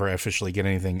if we'll ever officially get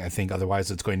anything. I think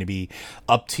otherwise it's going to be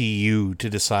up to you to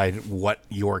decide what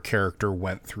your character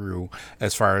went through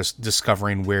as far as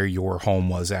discovering where your home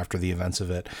was after the events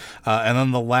of it. And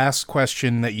then the last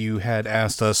question that you had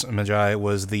asked us, Magi,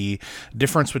 was the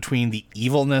difference between the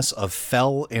evilness of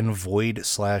Fel and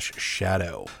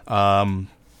Void/Shadow.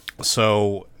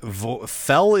 So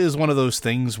Fel is one of those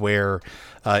things where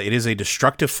it is a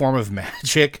destructive form of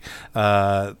magic,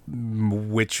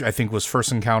 which I think was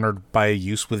first encountered by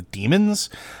use with demons.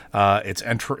 It's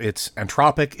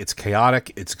entropic, it's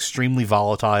chaotic, it's extremely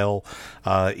volatile.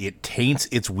 It taints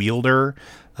its wielder.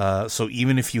 So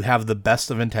even if you have the best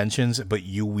of intentions, but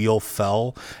you wield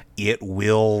Fel, it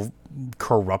will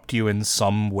corrupt you in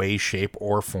some way, shape,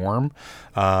 or form.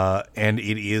 And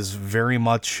it is very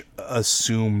much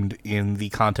assumed in the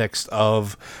context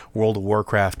of World of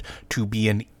Warcraft to be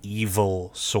an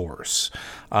evil source.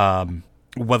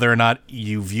 Whether or not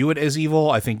you view it as evil,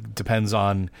 I think depends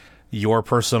on your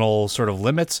personal sort of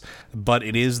limits, but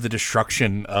it is the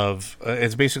destruction of,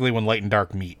 it's basically when light and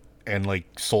dark meet and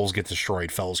like souls get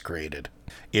destroyed, Fel's created.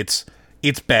 It's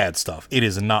bad stuff. It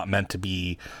is not meant to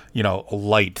be, a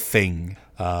light thing.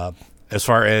 As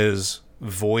far as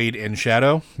Void and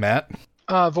Shadow, Matt?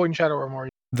 Void and Shadow are more.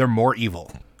 They're more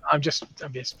evil. I'm just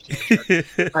sure.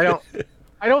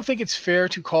 I don't think it's fair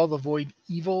to call the Void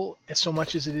evil as so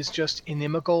much as it is just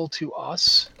inimical to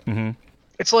us. Mm-hmm.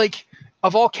 It's like a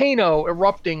volcano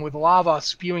erupting with lava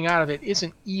spewing out of it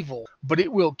isn't evil, but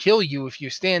it will kill you if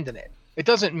you stand in it. It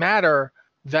doesn't matter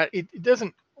that it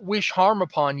doesn't wish harm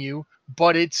upon you,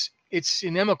 but it's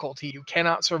inimical to you. You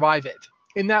cannot survive it.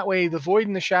 In that way, the Void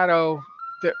and the Shadow.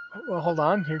 Well, hold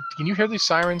on. Here, can you hear these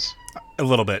sirens? A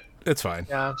little bit. It's fine.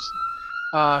 Yeah.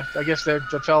 I guess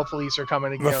the Fel police are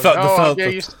coming to the Fel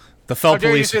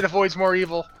police. You say the Void's more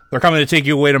evil? They're coming to take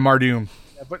you away to Mardoom.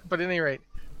 Yeah, but at any rate,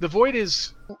 the Void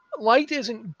is light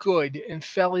isn't good, and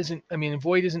Fel isn't. I mean,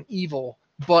 Void isn't evil,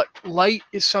 but light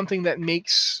is something that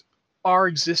makes our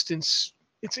existence.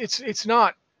 It's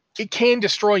not. It can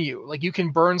destroy you. Like, you can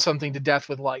burn something to death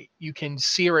with light. You can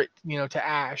sear it, to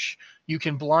ash. You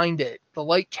can blind it. The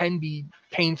light can be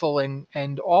painful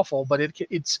and awful, but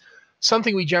it's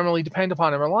something we generally depend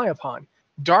upon and rely upon.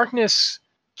 Darkness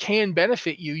can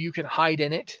benefit you. You can hide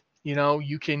in it.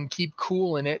 You can keep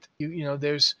cool in it.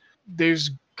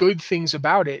 There's good things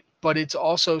about it, but it's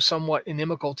also somewhat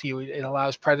inimical to you. It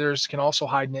allows predators can also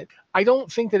hide in it. I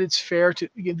don't think that it's fair to.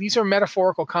 These are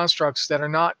metaphorical constructs that are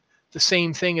not the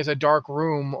same thing as a dark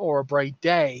room or a bright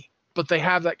day, but they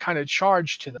have that kind of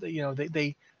charge to them.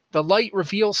 The light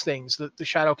reveals things, the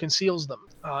shadow conceals them,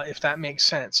 if that makes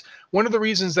sense. One of the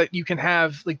reasons that you can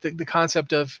have like the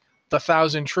concept of the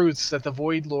thousand truths that the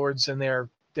Void Lords and their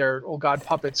old god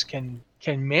puppets can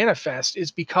manifest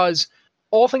is because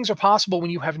all things are possible when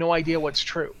you have no idea what's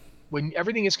true. When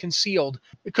everything is concealed,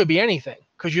 it could be anything.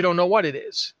 because you don't know what it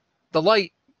is. The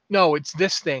light, no, it's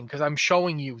this thing because I'm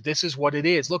showing you this is what it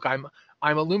is. Look, I'm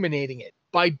illuminating it.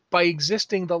 By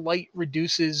existing, the light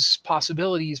reduces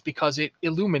possibilities because it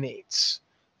illuminates.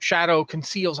 Shadow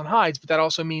conceals and hides, but that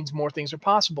also means more things are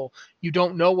possible. You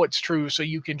don't know what's true, so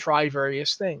you can try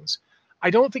various things. I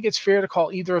don't think it's fair to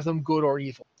call either of them good or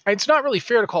evil. And it's not really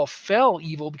fair to call Fel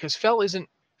evil because Fel is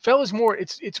more,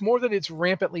 it's more that it's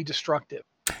rampantly destructive.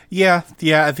 Yeah,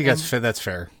 I think that's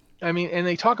fair. I mean, and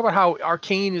they talk about how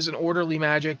arcane is an orderly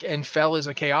magic and Fel is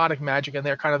a chaotic magic, and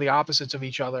they're kind of the opposites of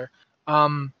each other.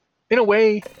 In a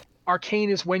way, arcane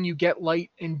is when you get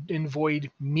light and void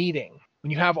meeting. When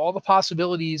you have all the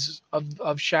possibilities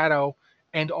of shadow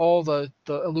and all the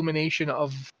illumination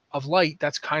of light,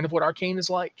 that's kind of what arcane is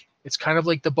like. It's kind of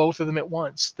like the both of them at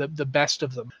once, the best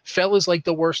of them. Fel is like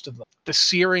the worst of them. The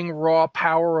searing, raw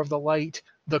power of the light,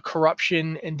 the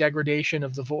corruption and degradation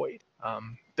of the void.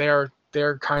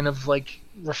 They're kind of like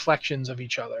reflections of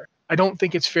each other. I don't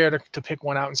think it's fair to pick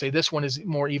one out and say this one is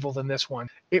more evil than this one.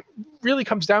 It really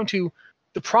comes down to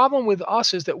the problem with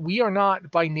us is that we are not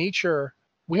by nature,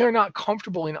 we are not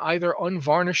comfortable in either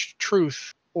unvarnished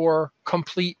truth or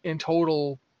complete and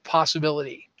total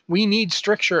possibility. We need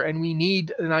stricture and we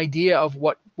need an idea of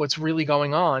what's really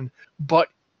going on, but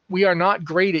we are not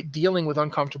great at dealing with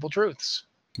uncomfortable truths.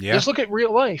 Yeah. Just look at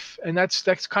real life, and that's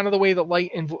kind of the way that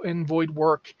light and void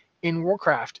work in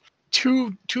Warcraft.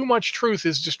 Too much truth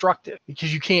is destructive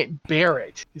because you can't bear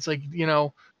it. It's like,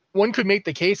 one could make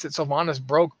the case that Sylvanas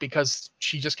broke because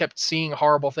she just kept seeing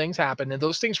horrible things happen, and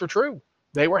those things were true.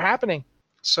 They were happening.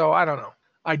 So I don't know.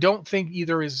 I don't think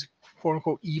either is quote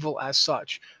unquote evil as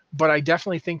such, but I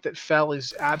definitely think that Fel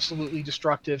is absolutely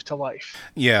destructive to life.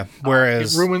 Yeah.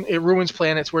 Whereas it ruins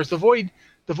planets, whereas the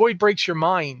void breaks your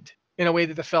mind in a way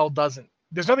that the Fel doesn't.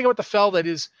 There's nothing about the Fel it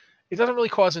doesn't really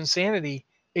cause insanity.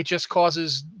 It just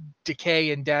causes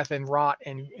decay and death and rot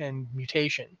and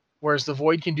mutation. Whereas the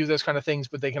void can do those kind of things,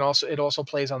 but it also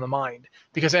plays on the mind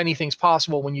because anything's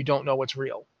possible when you don't know what's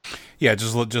real. Yeah,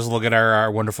 just look at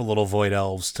our wonderful little void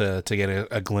elves to get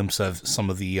a glimpse of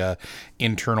some of the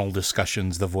internal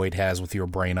discussions the void has with your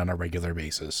brain on a regular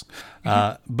basis.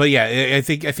 But yeah, I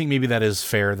think maybe that is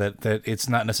fair that it's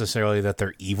not necessarily that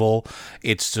they're evil;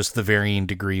 it's just the varying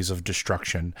degrees of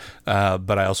destruction.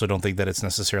 But I also don't think that it's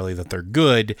necessarily that they're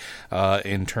good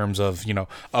in terms of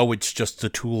it's just a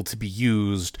tool to be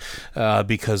used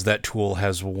because that tool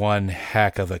has one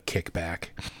heck of a kickback.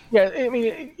 Yeah, I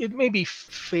mean, it may be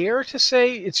fair to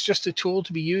say it's just a tool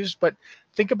to be used, but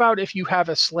think about if you have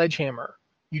a sledgehammer.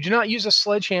 You do not use a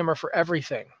sledgehammer for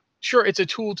everything. Sure, it's a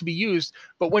tool to be used,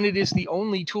 but when it is the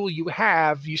only tool you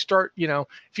have, you start, if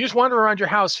you just wander around your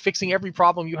house fixing every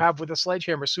problem you have with a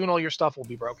sledgehammer, soon all your stuff will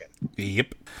be broken.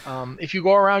 Yep. If you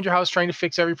go around your house trying to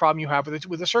fix every problem you have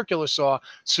with a circular saw,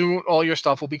 soon all your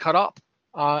stuff will be cut up.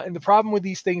 And the problem with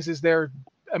these things is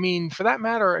for that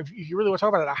matter, if you really want to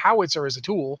talk about it, a howitzer is a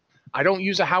tool. I don't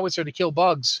use a howitzer to kill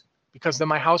bugs because then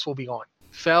my house will be gone.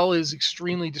 Fel is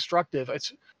extremely destructive.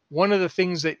 It's one of the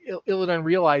things that Illidan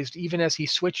realized even as he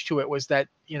switched to it was that,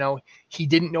 he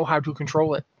didn't know how to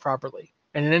control it properly.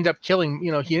 And it ended up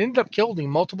killing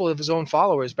multiple of his own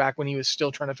followers back when he was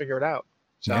still trying to figure it out.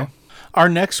 So, yeah. Our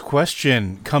next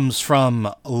question comes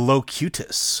from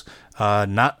Locutus.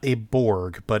 Not a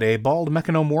Borg, but a bald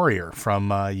Mechanom warrior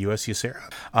from US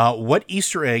Ysera. What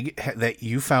Easter egg that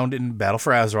you found in Battle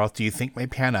for Azeroth do you think may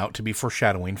pan out to be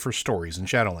foreshadowing for stories in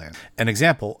Shadowland? An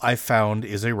example I found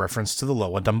is a reference to the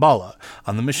Loa Damballa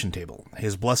on the mission table.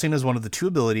 His blessing is one of the two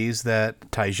abilities that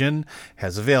Taijin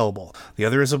has available. The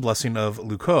other is a blessing of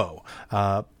Luko.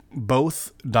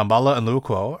 Both Damballa and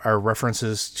Luko are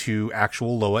references to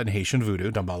actual Loa and Haitian voodoo,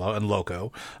 Damballa and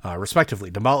Loco, respectively.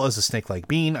 Damballa is a snake-like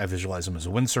being. I visualize him as a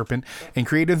wind serpent and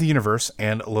creator of the universe,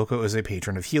 and Loco is a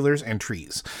patron of healers and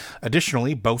trees.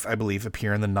 Additionally, both, I believe,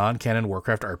 appear in the non-canon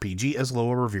Warcraft RPG as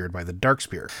Loa revered by the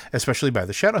Darkspear, especially by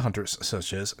the Shadowhunters,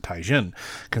 such as Taijin.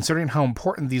 Considering how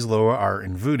important these Loa are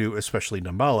in voodoo, especially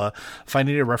Damballa,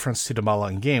 finding a reference to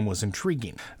Damballa in-game was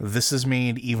intriguing. This is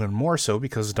made even more so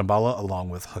because Damballa, along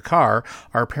with Hakar,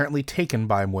 are apparently taken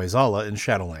by Moizala in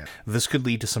Shadowland. This could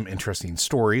lead to some interesting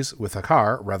stories, with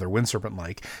Hakar, rather wind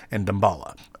serpent-like, and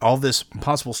Damballa. All this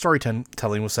possible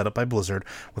storytelling was set up by Blizzard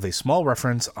with a small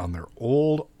reference on their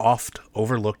old,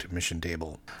 oft-overlooked mission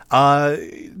table.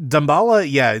 Damballa,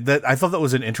 yeah, I thought that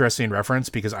was an interesting reference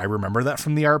because I remember that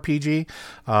from the RPG,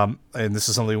 and this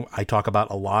is something I talk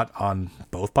about a lot on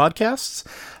both podcasts.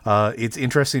 It's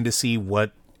interesting to see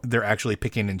what they're actually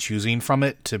picking and choosing from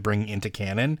it to bring into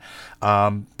canon.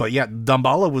 But yeah,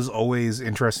 Damballa was always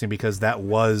interesting because that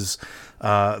was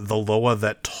the Loa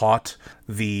that taught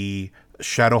the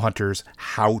Shadowhunters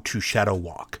how to shadow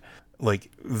walk.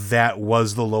 Like, that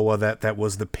was the Loa, that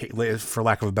was for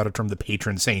lack of a better term, the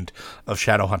patron saint of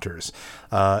Shadowhunters.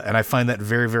 And I find that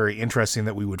very, very interesting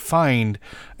that we would find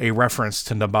a reference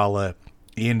to Nabala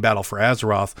in Battle for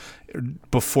Azeroth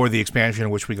before the expansion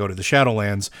in which we go to the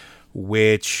Shadowlands,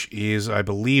 which is, I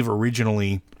believe,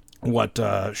 originally what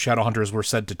Shadowhunters were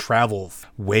said to travel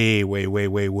way, way, way,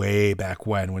 way, way back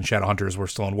when Shadowhunters were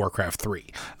still in Warcraft 3.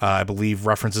 I believe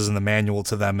references in the manual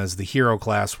to them as the hero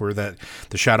class were that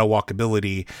the Shadow Walk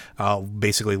ability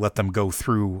basically let them go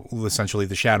through essentially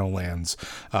the Shadowlands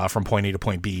from point A to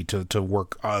point B to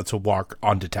walk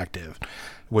undetected,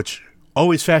 which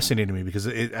always fascinated me because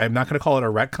I'm not going to call it a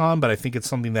retcon, but I think it's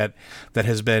something that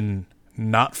has been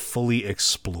not fully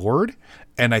explored,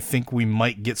 and I think we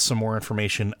might get some more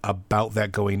information about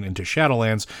that going into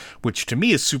Shadowlands, which to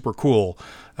me is super cool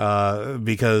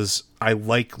because I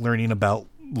like learning about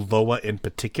Loa in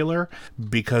particular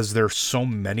because there's so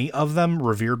many of them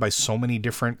revered by so many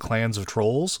different clans of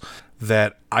trolls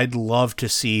that I'd love to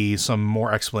see some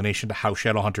more explanation to how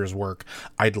Shadowhunters work.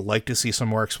 I'd like to see some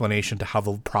more explanation to how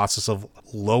the process of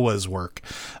Loas work,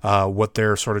 what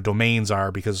their sort of domains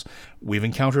are, because we've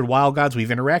encountered wild gods, we've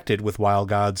interacted with wild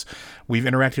gods, we've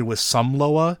interacted with some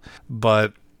Loa,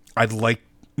 but I'd like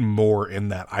more in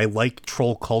that. I like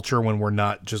troll culture when we're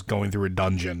not just going through a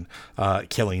dungeon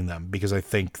killing them, because I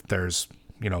think there's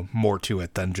more to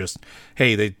it than just,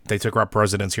 hey, they took up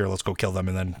residence here, let's go kill them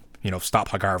and then stop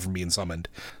Hagar from being summoned.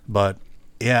 But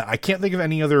yeah, I can't think of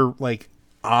any other like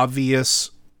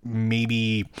obvious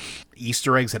maybe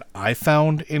Easter eggs that I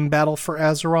found in Battle for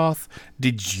Azeroth.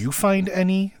 Did you find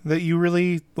any that you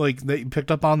really like that you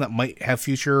picked up on that might have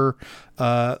future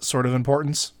sort of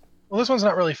importance? Well, this one's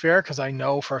not really fair because I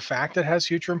know for a fact it has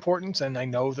future importance, and I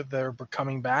know that they're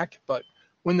coming back. But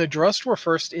when the Drust were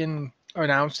first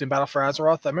announced in Battle for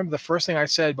Azeroth, I remember the first thing I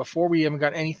said before we even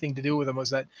got anything to do with them was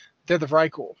that they're the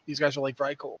Vrykul. These guys are like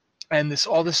Vrykul. And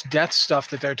all this death stuff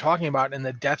that they're talking about and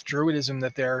the death druidism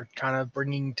that they're kind of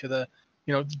bringing to the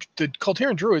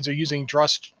Kultiran druids are using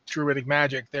Drust druidic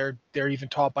magic. They're even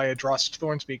taught by a Drust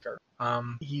Thornspeaker.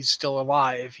 He's still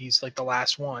alive. He's like the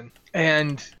last one.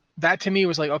 And that to me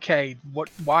was like, okay,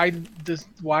 why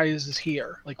is this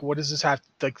here? Like, what does this have?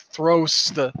 Like,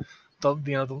 Thros,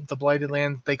 the blighted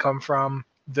land they come from,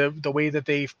 the way that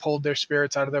they've pulled their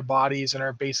spirits out of their bodies and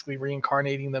are basically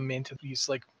reincarnating them into these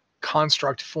like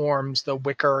construct forms, the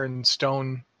wicker and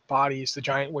stone bodies, the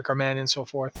giant wicker men and so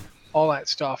forth, all that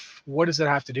stuff. What does it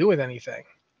have to do with anything?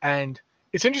 And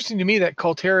it's interesting to me that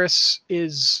Kultiris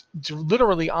is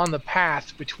literally on the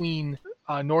path between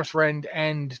Northrend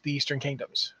and the Eastern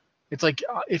Kingdoms. It's like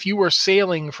if you were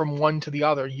sailing from one to the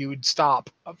other, you would stop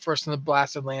first in the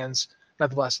Blasted Lands, not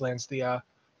the Blasted Lands, the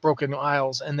Broken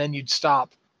Isles, and then you'd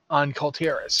stop on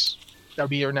Kultiris. That would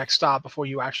be your next stop before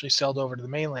you actually sailed over to the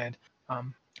mainland.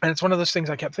 And it's one of those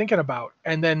things I kept thinking about.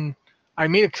 And then I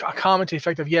made a comment to the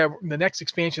effect of, yeah, the next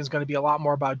expansion is going to be a lot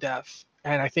more about death.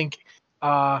 And I think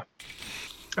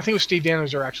it was Steve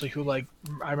Danizer actually who, like,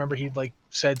 I remember he like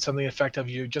said something to the effect of,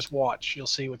 you just watch, you'll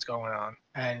see what's going on.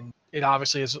 And it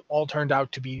obviously has all turned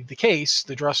out to be the case.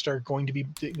 The Drust are going to be,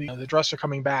 the Drust are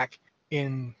coming back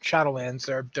in Shadowlands.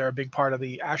 They're a big part of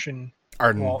the Ardenweald,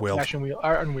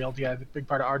 yeah, the big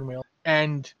part of Ardenweald.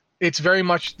 And it's very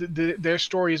much their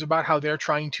story is about how they're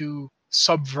trying to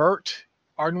subvert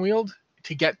Ardenweald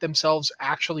to get themselves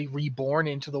actually reborn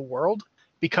into the world,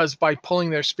 because by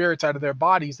pulling their spirits out of their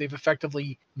bodies, they've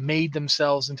effectively made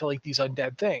themselves into like these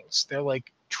undead things. They're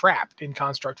like trapped in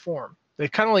construct form.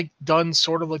 They've kind of like done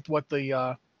sort of like what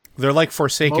the they're like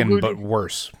Forsaken Mogu but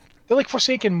worse. They're like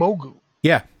Forsaken Mogu.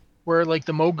 Yeah. Where like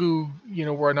the Mogu,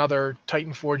 were another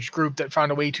Titan Forged group that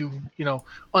found a way to,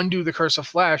 undo the curse of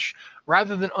flesh.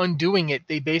 Rather than undoing it,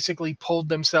 they basically pulled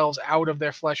themselves out of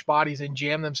their flesh bodies and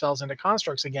jammed themselves into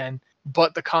constructs again.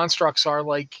 But the constructs are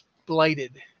like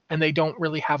blighted and they don't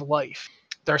really have life.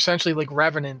 They're essentially like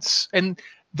revenants. And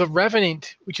the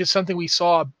Revenant, which is something we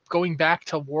saw going back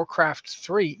to Warcraft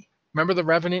 3. Remember the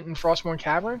Revenant in Frostmourne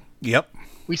Cavern? Yep.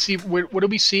 We see, what do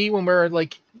we see when we're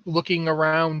like looking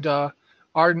around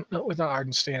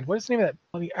Ardenstand. What is the name of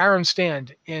that? The Aram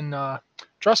Stand in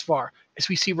Drustvar. Is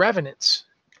we see revenants,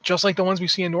 just like the ones we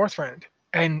see in Northrend.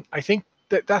 And I think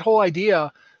that whole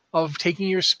idea of taking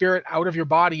your spirit out of your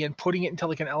body and putting it into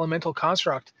like an elemental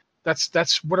construct,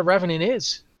 that's what a revenant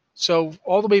is. So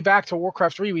all the way back to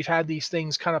Warcraft 3, we've had these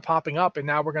things kind of popping up, and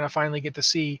now we're going to finally get to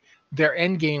see their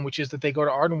end game, which is that they go to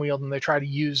Ardenweald and they try to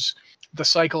use the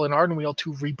cycle in Ardenweald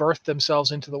to rebirth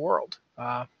themselves into the world.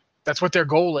 That's what their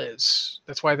goal is.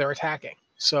 That's why they're attacking.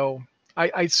 So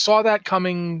I saw that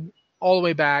coming all the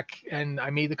way back, and I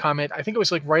made the comment. I think it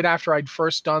was like right after I'd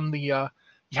first done the. You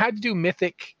had to do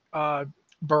Mythic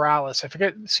Borealis. I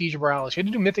forget Siege of Borealis. You had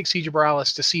to do Mythic Siege of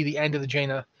Borealis to see the end of the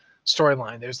Jaina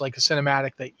storyline. There's like a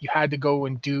cinematic that you had to go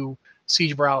and do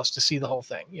Siege of Borealis to see the whole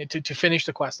thing. To finish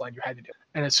the quest line, you had to do it.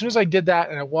 And as soon as I did that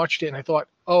and I watched it, and I thought,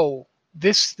 oh,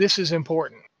 this is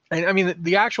important. And I mean,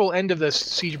 the actual end of this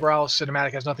Siege of Borealis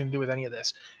cinematic has nothing to do with any of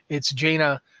this. It's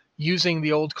Jaina using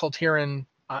the old Kultiran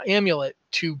amulet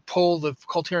to pull the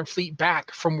Kultiran fleet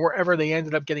back from wherever they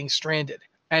ended up getting stranded.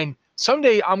 And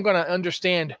someday I'm going to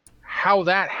understand how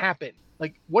that happened.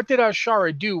 Like, what did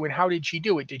Ashara do and how did she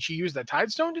do it? Did she use the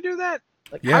Tidestone to do that?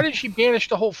 Like, How did she banish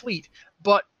the whole fleet?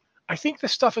 But I think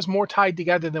this stuff is more tied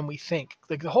together than we think.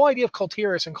 Like, the whole idea of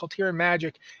Kultiras and Kultiran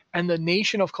magic and the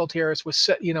nation of Kultiras was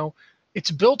set, it's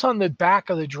built on the back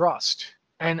of the Drust.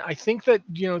 And I think that,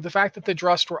 the fact that the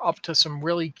Drust were up to some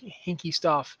really hinky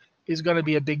stuff is going to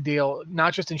be a big deal,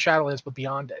 not just in Shadowlands, but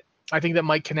beyond it. I think that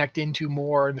might connect into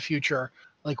more in the future.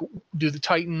 Like, do the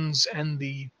Titans and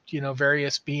the,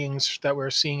 various beings that we're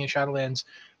seeing in Shadowlands,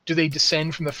 do they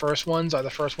descend from the first ones? Are the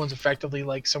first ones effectively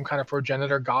like some kind of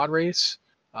progenitor god race?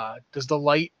 Does the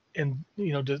light and,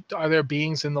 are there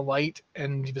beings in the light?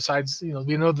 And besides,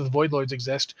 we know that the Void Lords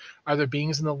exist. Are there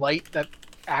beings in the light that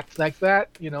act like that?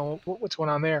 What's going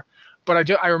on there? But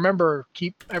I remember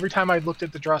every time I looked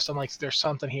at the Drust, I'm like, there's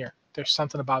something here. There's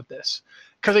something about this.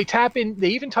 Because they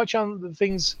even touch on the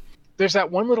things. There's that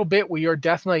one little bit where your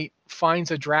Death Knight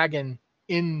finds a dragon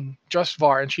in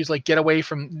Justvar, and she's like, get away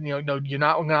from, no, we're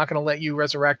not going to let you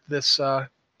resurrect this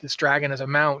dragon as a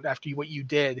mount after what you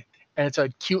did. And it's a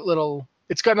cute little,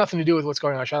 it's got nothing to do with what's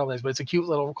going on in Shadowlands, but it's a cute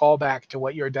little callback to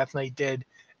what your Death Knight did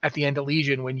at the end of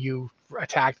Legion when you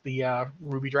attacked the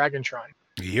Ruby Dragon Shrine.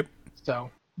 Yep.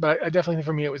 So, but I definitely think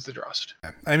for me it was the Drust.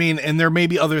 I mean, and there may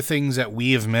be other things that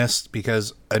we have missed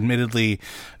because, admittedly,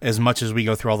 as much as we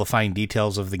go through all the fine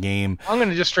details of the game, I'm going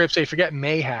to just straight up say, forget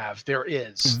may have. There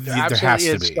is. There has absolutely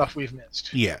to is be stuff we've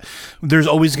missed. Yeah. There's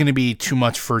always going to be too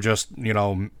much for just,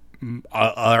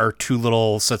 our two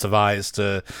little sets of eyes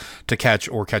to catch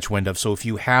wind of. So if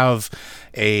you have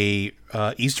a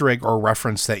Easter egg or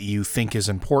reference that you think is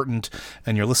important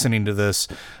and you're listening to this,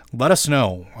 let us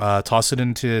know. Toss it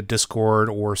into Discord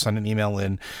or send an email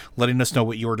in letting us know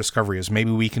what your discovery is.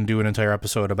 Maybe we can do an entire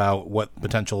episode about what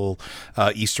potential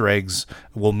Easter eggs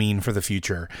will mean for the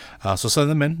future. So send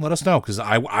them in. Let us know, because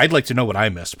I'd like to know what I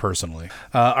missed personally.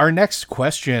 Our next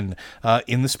question,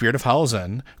 in the spirit of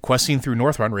Halazen, questing through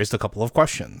Northrend raised a couple of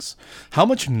questions. How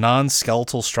much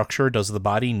non-skeletal structure does the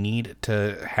body need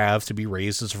to have to be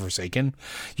raised as a Forsaken?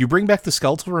 You bring back the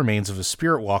skeletal remains of a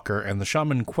spirit walker, and the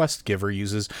shaman quest giver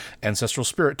uses ancestral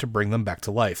spirit to bring them back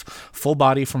to life. Full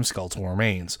body from skeletal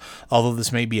remains. Although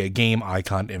this may be a game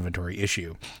icon inventory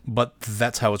issue, but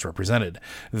that's how it's represented.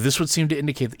 This would seem to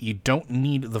indicate that you don't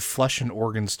need the flesh and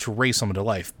organs to raise someone to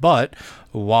life, but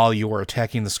while you are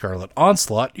attacking the Scarlet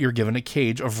Onslaught, you're given a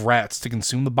cage of rats to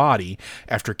consume the body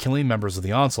after killing members of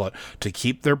the Onslaught to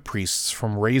keep their priests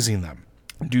from raising them.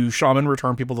 Do shaman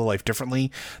return people to life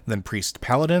differently than priest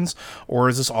paladins, or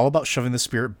is this all about shoving the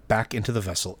spirit back into the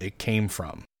vessel it came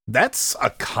from? That's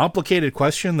a complicated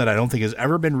question that I don't think has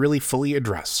ever been really fully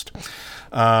addressed.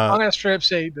 I'm going to straight up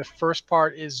say the first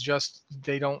part is just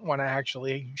they don't want to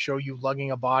actually show you lugging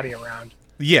a body around.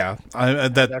 Yeah,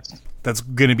 that's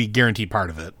going to be guaranteed part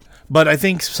of it. But I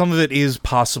think some of it is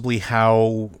possibly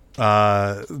how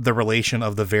the relation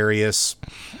of the various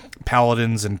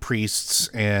paladins and priests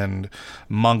and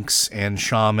monks and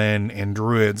shaman and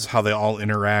druids, how they all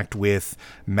interact with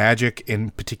magic,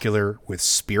 in particular with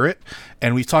spirit.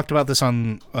 And we've talked about this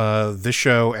on this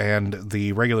show and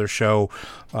the regular show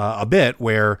a bit,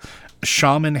 where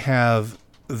shaman have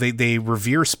they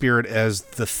revere spirit as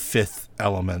the fifth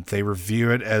element. They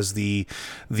review it as the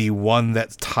one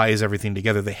that ties everything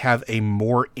together. They have a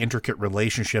more intricate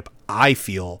relationship, I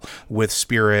feel, with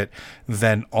spirit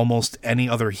than almost any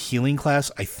other healing class,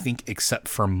 I think, except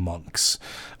for monks.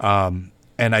 And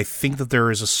I think that there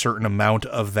is a certain amount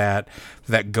of that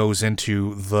goes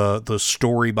into the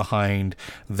story behind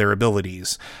their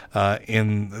abilities.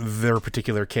 In their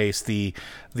particular case, the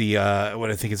what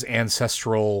I think is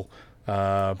ancestral.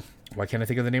 Why can't I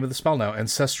think of the name of the spell now?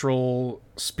 Ancestral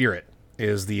Spirit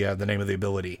is the name of the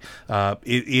ability.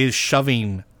 It is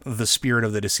shoving the spirit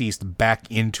of the deceased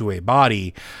back into a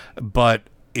body, but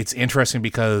it's interesting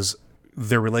because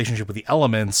their relationship with the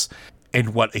elements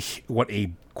and what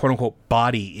a quote unquote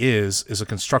body is a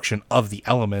construction of the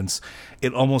elements.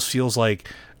 It almost feels like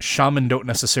shaman don't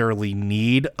necessarily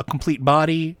need a complete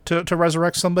body to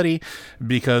resurrect somebody,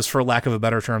 because for lack of a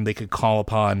better term, they could call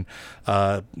upon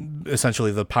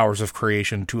essentially the powers of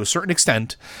creation to a certain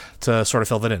extent to sort of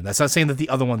fill that in. That's not saying that the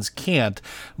other ones can't,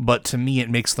 but to me it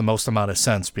makes the most amount of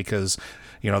sense, because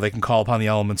they can call upon the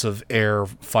elements of air,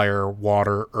 fire,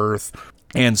 water, earth,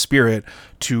 and spirit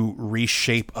to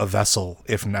reshape a vessel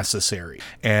if necessary.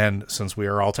 And since we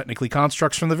are all technically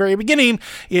constructs from the very beginning,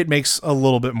 it makes a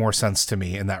little bit more sense to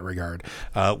me in that regard.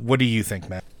 What do you think,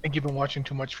 Matt? I think you've been watching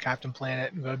too much Captain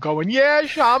Planet and going, yeah,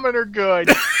 shaman are good.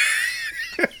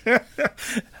 I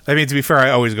mean, to be fair, I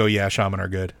always go, yeah, shaman are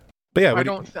good. But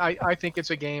yeah, I think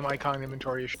it's a game icon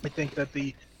inventory issue. I think that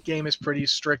the game is pretty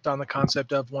strict on the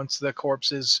concept of once the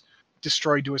corpse is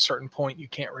destroyed to a certain point, you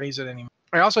can't raise it anymore.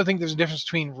 I also think there's a difference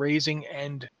between raising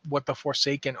and what the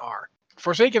Forsaken are.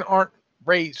 Forsaken aren't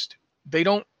raised. They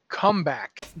don't come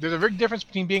back. There's a big difference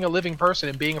between being a living person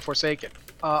and being a Forsaken.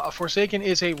 A Forsaken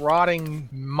is a rotting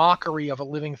mockery of a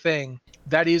living thing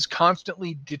that is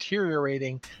constantly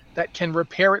deteriorating, that can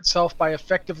repair itself by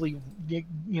effectively,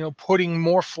 putting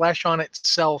more flesh on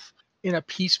itself in a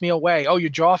piecemeal way. Oh, your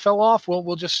jaw fell off? Well,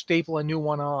 we'll just staple a new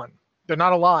one on. They're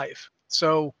not alive.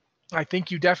 So I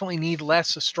think you definitely need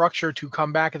less structure to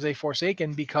come back as a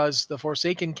Forsaken, because the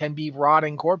Forsaken can be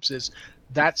rotting corpses.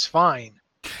 That's fine.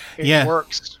 It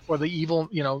works for the evil,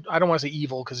 I don't want to say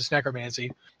evil because it's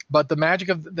necromancy, but the magic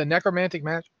of the necromantic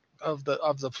magic of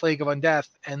the Plague of Undeath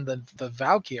and the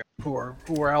Valkyr who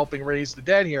are helping raise the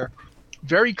dead here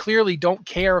very clearly don't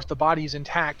care if the body's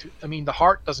intact. I mean, the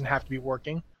heart doesn't have to be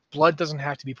working. Blood doesn't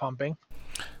have to be pumping.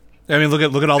 I mean, look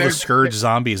at all the Scourge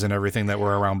zombies and everything that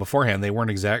were around beforehand. They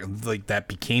weren't exactly like that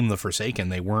became the Forsaken.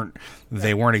 They weren't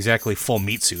exactly full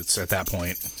meat suits at that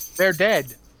point. They're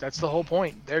dead. That's the whole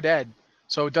point. They're dead.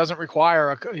 So it doesn't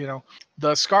require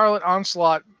the Scarlet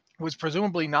Onslaught was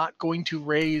presumably not going to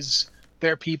raise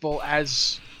their people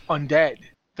as undead.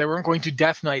 They weren't going to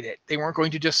Death Knight it. They weren't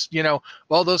going to just,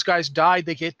 well, those guys died.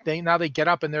 Now they get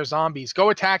up and they're zombies. Go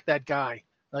attack that guy.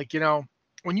 Like,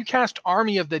 when you cast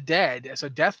Army of the Dead as a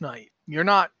Death Knight, you're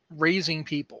not raising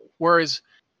people. Whereas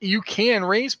you can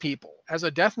raise people as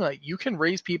a Death Knight. You can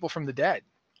raise people from the dead.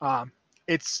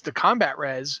 It's the combat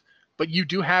res, but you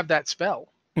do have that spell.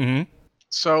 Mm-hmm.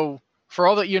 So for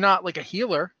all that you're not like a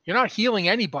healer, you're not healing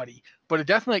anybody, but a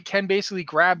Death Knight can basically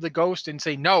grab the ghost and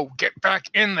say, no, get back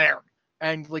in there.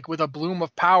 And like with a bloom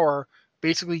of power,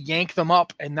 basically yank them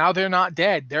up. And now they're not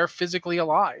dead. They're physically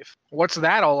alive. What's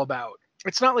that all about?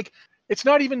 It's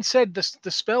not even said,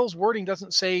 the spell's wording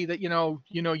doesn't say that,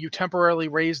 you temporarily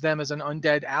raise them as an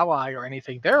undead ally or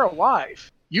anything. They're alive.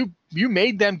 You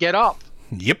made them get up.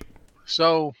 Yep.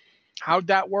 So how'd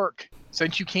that work?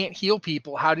 Since you can't heal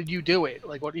people, how did you do it?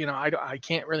 Like, what, I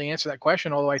can't really answer that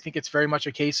question, although I think it's very much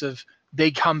a case of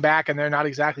they come back and they're not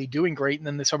exactly doing great, and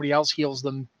then somebody else heals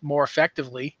them more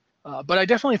effectively. But I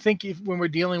definitely think when we're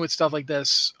dealing with stuff like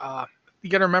this, you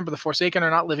got to remember the Forsaken are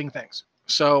not living things.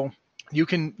 So you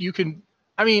can,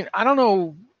 I mean, I don't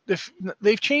know if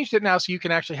they've changed it now, so you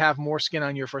can actually have more skin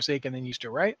on your Forsaken than you used to,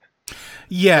 right?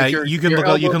 Yeah, like you can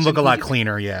look a lot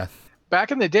cleaner. Yeah.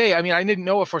 Back in the day, I mean, I didn't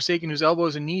know a Forsaken whose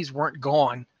elbows and knees weren't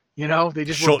gone. They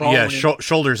just were bone. Yeah,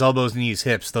 shoulders, elbows, knees,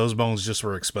 hips. Those bones just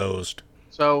were exposed.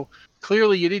 So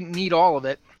clearly, you didn't need all of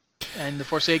it. And the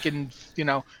Forsaken,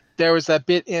 there was that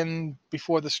bit in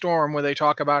Before the Storm where they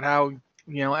talk about how,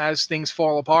 as things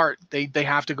fall apart, they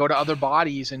have to go to other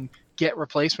bodies and get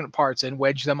replacement parts and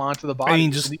wedge them onto the body. I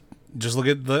mean, just look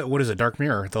at what is it, Dark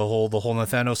Mirror, the whole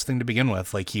Nathanos thing to begin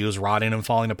with. Like, he was rotting and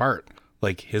falling apart.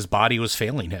 Like, his body was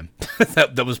failing him.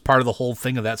 that was part of the whole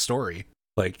thing of that story.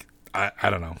 Like,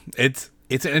 I don't know. It's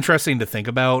interesting to think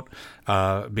about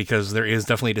because there is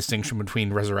definitely a distinction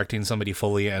between resurrecting somebody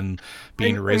fully and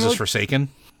being raised as Forsaken.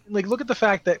 Like, look at the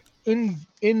fact that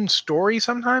in story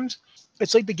sometimes,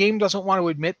 it's like the game doesn't want to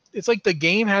admit. It's like the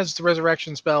game has the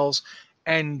resurrection spells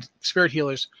and spirit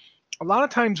healers. A lot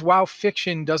of times, WoW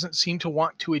fiction doesn't seem to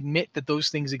want to admit that those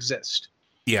things exist.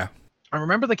 Yeah. I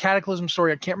remember the Cataclysm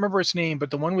story. I can't remember its name,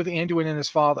 but the one with Anduin and his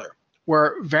father,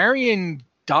 where Varian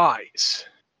dies,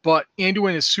 but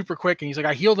Anduin is super quick, and he's like,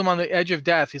 I healed him on the edge of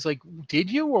death. He's like, did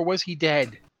you, or was he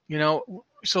dead?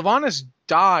 Sylvanas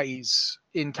dies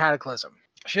in Cataclysm.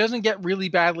 She doesn't get really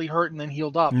badly hurt and then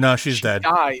healed up. No, she dead.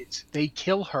 Dies. They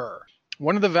kill her.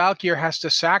 One of the Valkyr has to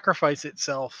sacrifice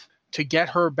itself to get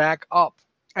her back up.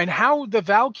 And how the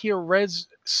Valkyr res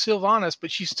Sylvanas,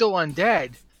 but she's still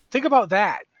undead. Think about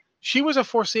that. She was a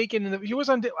Forsaken. She was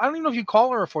I don't even know if you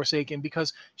call her a Forsaken,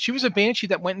 because she was a Banshee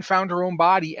that went and found her own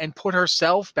body and put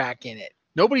herself back in it.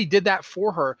 Nobody did that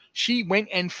for her. She went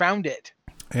and found it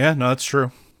Yeah, no, that's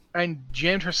true. and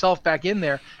jammed herself back in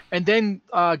there. And then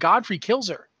Godfrey kills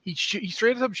her. He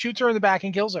straight up shoots her in the back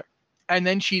and kills her. And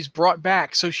then she's brought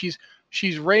back. So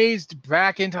she's raised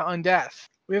back into undeath.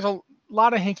 There's a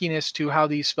lot of hinkiness to how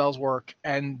these spells work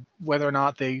and whether or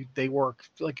not they work.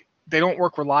 Like, they don't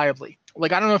work reliably.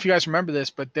 Like, I don't know if you guys remember this,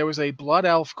 but there was a Blood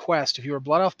Elf quest. If you were a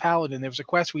Blood Elf Paladin, there was a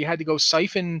quest where you had to go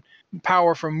siphon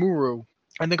power from Muru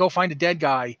and then go find a dead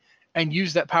guy and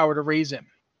use that power to raise him.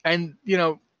 And,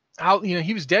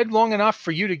 he was dead long enough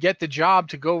for you to get the job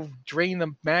to go drain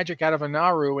the magic out of a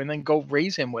Naru and then go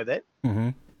raise him with it. Mm-hmm.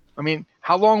 I mean,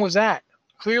 how long was that?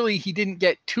 Clearly, he didn't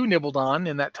get too nibbled on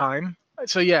in that time.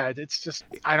 So yeah, it's just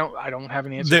I don't have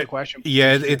an answer to the question.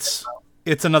 Yeah,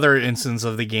 it's another instance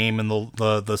of the game and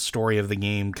the story of the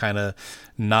game kind of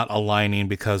not aligning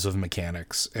because of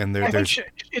mechanics. And there's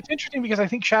it's interesting because I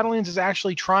think Shadowlands is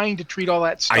actually trying to treat all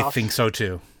that stuff. I think so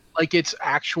too. Like it's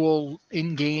actual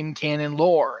in-game canon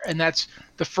lore, and that's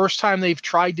the first time they've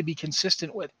tried to be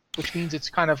consistent with, which means it's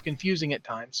kind of confusing at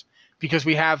times because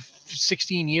we have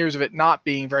 16 years of it not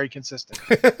being very consistent.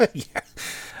 Yeah.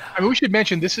 I mean, we should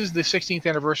mention this is the 16th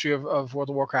anniversary of World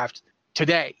of Warcraft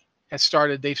today. They've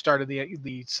started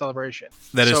the celebration.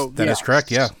 That is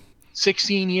correct. Yeah.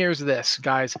 16 years of this,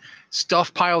 guys.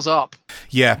 Stuff piles up.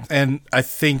 Yeah, and I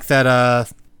think that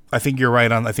I think you're right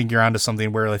on. I think you're onto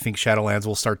something where I think Shadowlands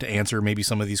will start to answer maybe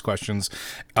some of these questions.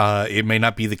 It may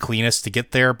not be the cleanest to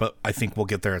get there, but I think we'll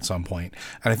get there at some point.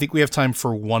 And I think we have time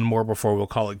for one more before we'll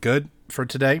call it good for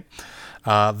today.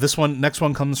 Next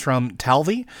one comes from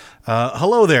Talvi.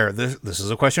 Hello there. This is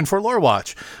a question for Lore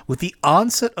Watch. With the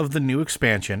onset of the new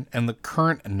expansion and the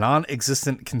current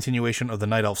non-existent continuation of the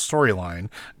Night Elf storyline,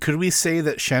 could we say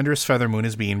that Shandris Feathermoon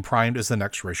is being primed as the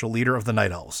next racial leader of the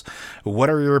Night Elves? What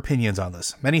are your opinions on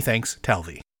this? Many thanks,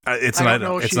 Talvi. It's Night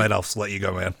Elves. Let you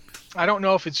go, man. I don't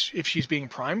know if she's being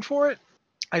primed for it.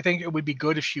 I think it would be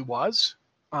good if she was.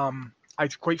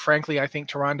 Quite frankly, I think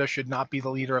Tyrande should not be the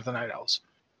leader of the Night Elves.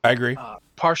 I agree.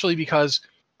 Partially because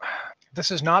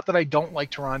this is not that I don't like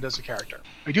Tyrande as a character.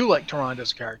 I do like Tyrande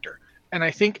as a character. And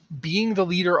I think being the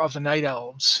leader of the Night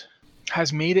Elves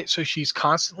has made it so she's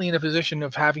constantly in a position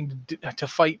of having to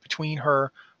fight between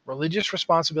her religious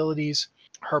responsibilities,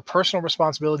 her personal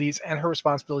responsibilities, and her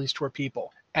responsibilities to her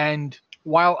people. And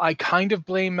while I kind of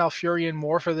blame Malfurion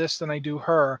more for this than I do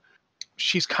her,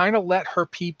 she's kind of let her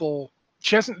people...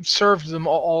 She hasn't served them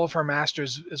all of her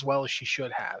masters as well as she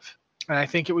should have. And I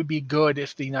think it would be good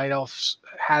if the Night Elves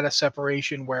had a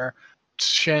separation where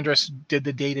Shandris did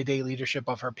the day-to-day leadership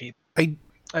of her people.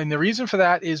 And the reason for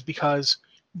that is because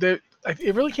it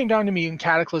really came down to me in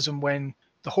Cataclysm when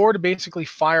the Horde basically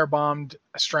firebombed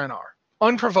Astrenar.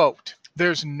 Unprovoked.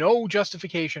 There's no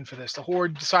justification for this. The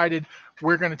Horde decided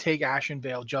we're going to take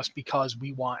Ashenvale just because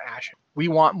we want Ashen. We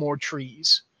want more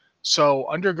trees. So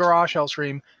under Garrosh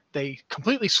Hellscream, they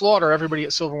completely slaughter everybody at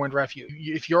Silverwind Refuge.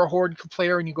 If you're a Horde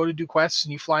player and you go to do quests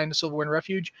and you fly into Silverwind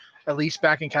Refuge, at least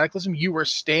back in Cataclysm, you were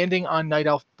standing on Night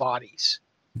Elf bodies.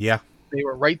 Yeah. They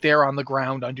were right there on the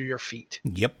ground under your feet.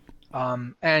 Yep.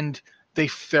 And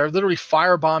they're literally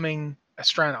firebombing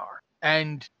Astrenar.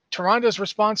 And Tyrande's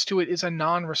response to it is a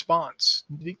non-response.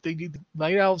 The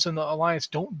Night Elves and the Alliance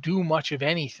don't do much of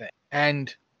anything.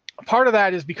 And part of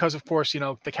that is because, of course,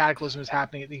 the Cataclysm is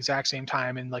happening at the exact same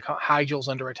time, and like Hygel's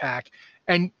under attack.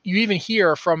 And you even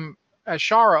hear from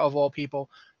Ashara, of all people,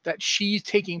 that she's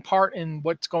taking part in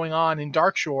what's going on in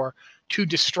Darkshore to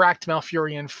distract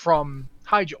Malfurion from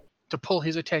Hygel, to pull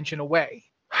his attention away.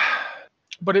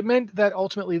 But it meant that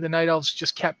ultimately the Night Elves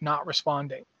just kept not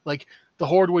responding. Like, the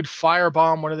Horde would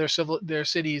firebomb one of their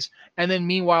cities, and then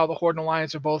meanwhile the Horde and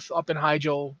Alliance are both up in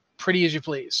Hygel, pretty as you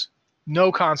please.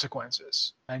 No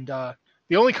consequences. And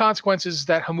the only consequence is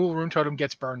that Hamul Runetotem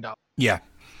gets burned up. Yeah.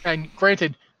 And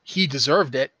granted, he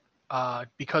deserved it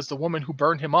because the woman who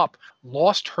burned him up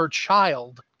lost her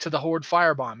child to the Horde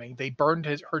firebombing. They burned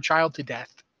her child to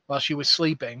death while she was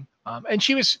sleeping. And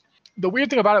the weird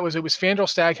thing about it was Fandral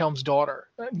Staghelm's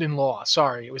daughter-in-law.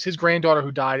 Sorry, it was his granddaughter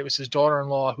who died. It was his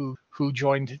daughter-in-law who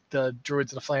joined the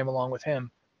Druids of the Flame along with him.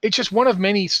 It's just one of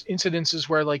many incidences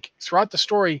where, like, throughout the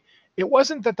story, it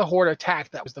wasn't that the Horde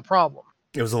attacked that was the problem.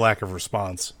 It was a lack of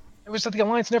response. It was that the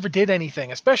Alliance never did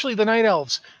anything, especially the Night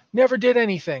Elves. Never did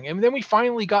anything. And then we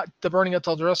finally got the burning of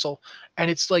Teldrassil,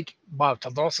 and it's like, wow,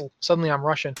 Teldrassil, suddenly I'm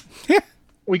Russian.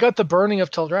 We got the burning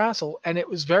of Teldrassil, and it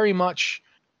was very much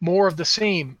more of the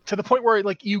same, to the point where,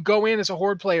 like, you go in as a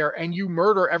Horde player and you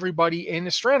murder everybody in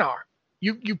Astrenar.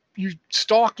 You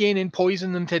stalk in and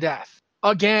poison them to death.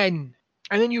 Again.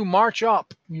 And then you march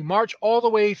up. You march all the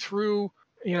way through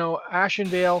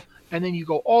Ashenvale, and then you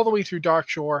go all the way through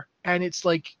Darkshore, And it's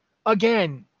like,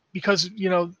 again, because,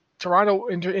 Toronto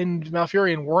and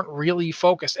Malfurion weren't really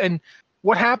focused. And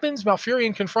what happens?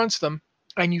 Malfurion confronts them,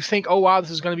 and you think, oh, wow, this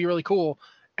is going to be really cool.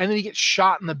 And then he gets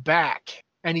shot in the back,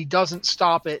 and he doesn't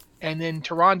stop it. And then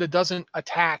Tyrande doesn't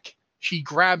attack. She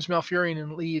grabs Malfurion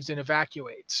and leaves and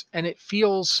evacuates. And it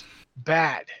feels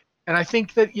bad. And I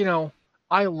think that,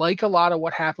 I like a lot of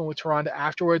what happened with Tyrande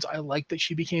afterwards. I like that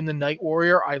she became the Night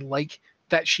Warrior. I like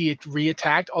that she had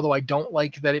reattacked, although I don't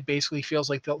like that it basically feels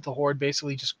like the Horde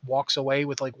basically just walks away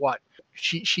with like what?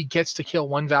 She gets to kill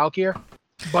one Valkyr.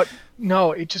 But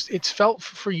no, it's felt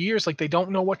for years like they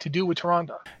don't know what to do with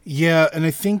Tyrande. Yeah, and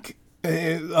I think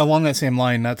along that same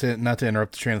line, not to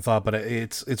interrupt the train of thought, but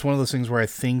it's one of those things where I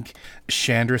think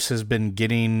Shandris has been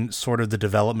getting sort of the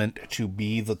development to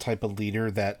be the type of leader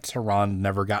that Tyrande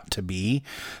never got to be.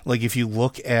 Like if you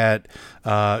look at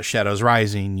Shadows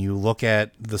Rising, you look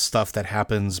at the stuff that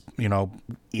happens,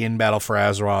 in Battle for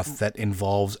Azeroth that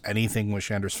involves anything with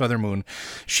Shandris Feathermoon,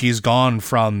 she's gone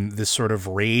from this sort of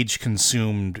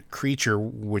rage-consumed creature,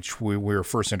 which we were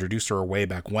first introduced to her way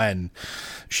back when.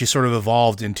 She sort of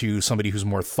evolved into somebody who's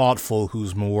more thoughtful,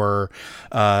 who's more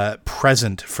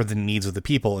present for the needs of the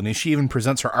people. And she even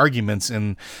presents her arguments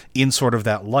in sort of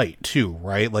that light too,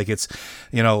 right? Like it's,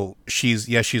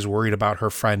 she's worried about her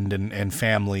friend and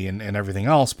family and everything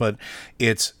else, but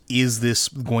is this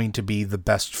going to be the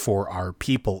best for our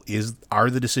people? Are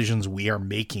the decisions we are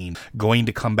making going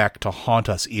to come back to haunt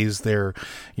us? Is there,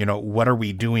 what are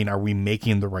we doing? Are we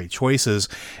making the right choices?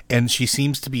 And she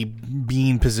seems to be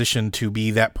being positioned to be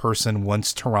that person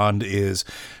once Tyrande is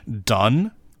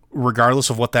done, regardless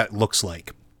of what that looks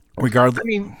like. Regardless. I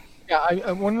mean,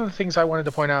 yeah. One of the things I wanted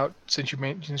to point out since you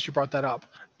brought that up,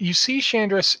 you see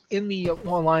Shandris in the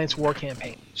Alliance war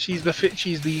campaign. She's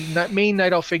the main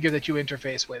Night Elf figure that you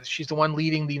interface with. She's the one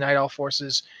leading the Night Elf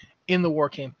forces in the war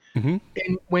game. Mm-hmm.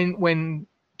 And when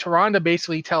Tyrande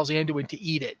basically tells Anduin to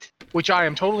eat it, which I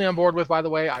am totally on board with, by the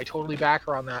way, I totally back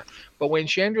her on that. But when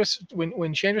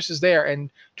Shandris is there and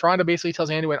Tyrande basically tells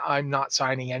Anduin, I'm not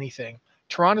signing anything.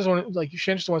 Tyrande's one, like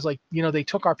Shandris was like, they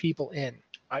took our people in.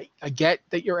 I get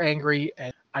that you're angry,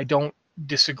 and I don't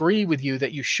disagree with you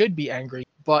that you should be angry,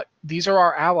 but these are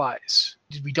our allies.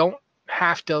 We don't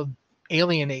have to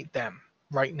alienate them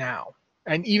right now.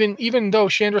 And even though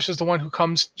Shandris is the one who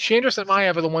comes, Shandris and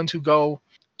Maiev are the ones who go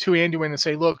to Anduin and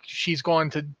say, look, she's gone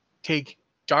to take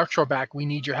Darkshore back. We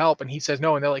need your help. And he says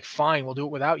no. And they're like, fine, we'll do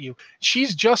it without you.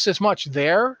 She's just as much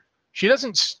there. She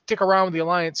doesn't stick around with the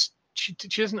Alliance. She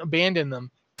doesn't abandon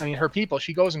them. I mean, her people.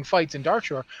 She goes and fights in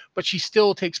Darkshore, but she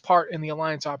still takes part in the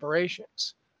Alliance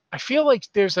operations. I feel like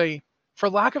for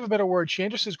lack of a better word,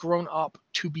 Shandris has grown up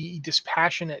to be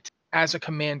dispassionate as a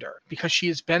commander because she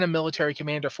has been a military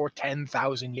commander for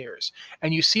 10,000 years.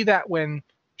 And you see that when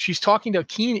she's talking to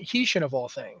Kishin of all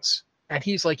things. And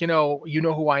he's like, you know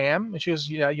who I am? And she goes,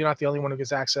 yeah, you're not the only one who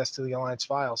gets access to the Alliance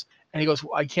files. And he goes,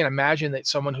 well, I can't imagine that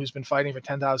someone who's been fighting for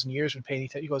 10,000 years would pay any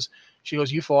attention. She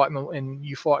goes, you fought in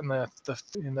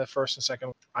the first and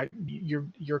second.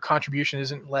 Your contribution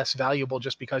isn't less valuable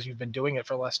just because you've been doing it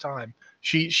for less time.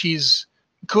 She's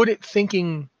good at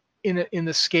thinking in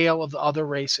the scale of the other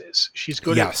races. She's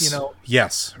good at,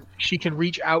 yes, she can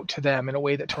reach out to them in a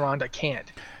way that Tyrande can't.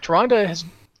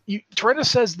 Tyrande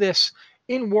says this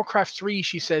in Warcraft 3.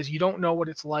 She says, you don't know what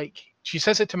it's like. She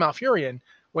says it to Malfurion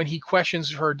when he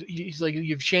questions her. He's like,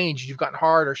 you've changed, you've gotten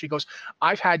harder. She goes,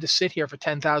 I've had to sit here for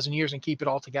 10,000 years and keep it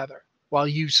all together while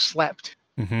you slept.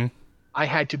 Mm-hmm. I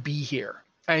had to be here.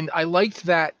 And I liked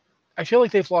that. I feel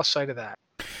like they've lost sight of that.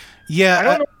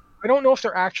 Yeah. I don't know if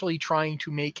they're actually trying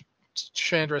to make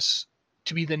Shandris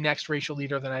to be the next racial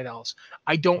leader of the Night Elves.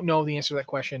 I don't know the answer to that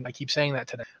question. I keep saying that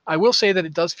today. I will say that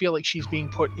it does feel like she's being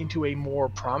put into a more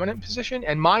prominent position,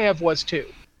 and Maiev was too.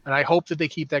 And I hope that they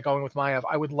keep that going with Maiev.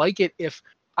 I would like it if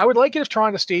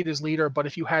Tyrande stayed as leader, but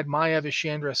if you had Maiev as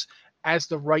Shandris as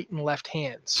the right and left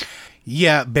hands.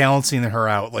 Yeah, balancing her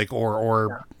out,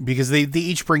 because they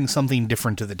each bring something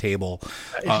different to the table.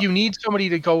 If you need somebody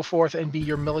to go forth and be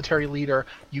your military leader,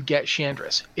 you get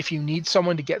Shandris. If you need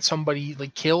someone to get somebody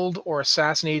like killed or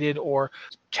assassinated or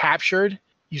captured,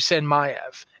 you send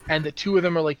Maiev. And the two of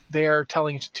them are like there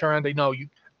telling Tyrande, no,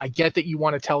 I get that you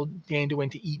want to tell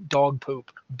Anduin to eat dog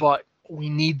poop, but we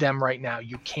need them right now.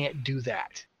 You can't do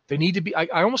that. They need to be.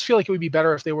 I almost feel like it would be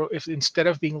better if instead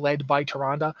of being led by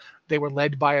Tyrande, they were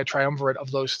led by a triumvirate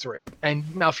of those three. And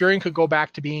Malfurion could go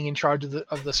back to being in charge of the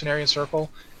Cenarian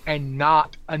Circle, and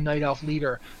not a Night Elf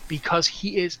leader, because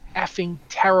he is effing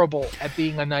terrible at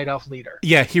being a Night Elf leader.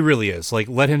 Yeah, he really is. Like,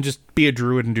 let him just be a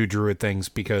druid and do druid things,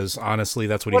 because honestly,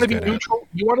 that's what he's good at.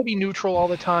 You want to be neutral all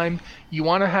the time. You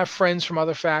want to have friends from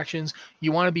other factions.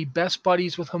 You want to be best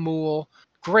buddies with Hamul.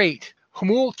 Great.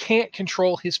 Hamul can't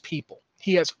control his people.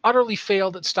 He has utterly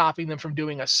failed at stopping them from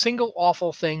doing a single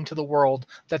awful thing to the world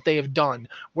that they have done.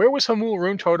 Where was Hamul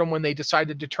Rune Totem when they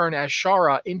decided to turn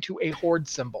Azshara into a horde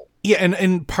symbol? Yeah,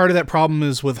 and part of that problem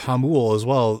is with Hamul as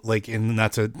well, like, and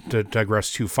not to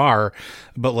digress too far,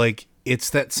 but, like, it's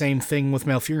that same thing with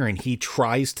Malfurion. He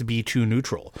tries to be too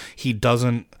neutral. He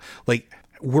doesn't, like,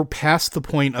 we're past the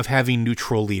point of having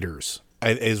neutral leaders,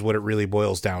 is what it really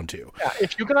boils down to. Yeah,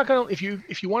 if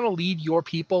you want to lead your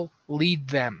people, lead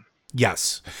them.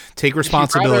 Yes. Take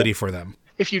responsibility for them.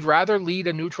 If you'd rather lead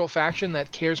a neutral faction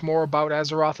that cares more about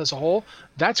Azeroth as a whole,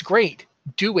 that's great.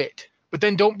 Do it. But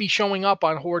then don't be showing up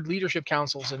on Horde leadership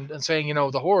councils and saying, you know,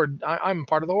 the Horde, I'm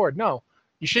part of the Horde. No,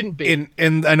 you shouldn't be.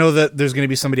 And I know that there's going to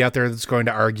be somebody out there that's going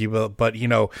to argue, but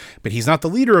he's not the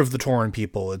leader of the Tauren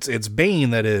people. It's Bane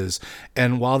that is.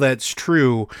 And while that's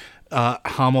true,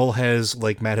 Hamul has,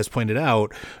 like Matt has pointed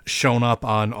out, shown up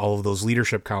on all of those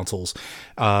leadership councils,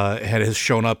 has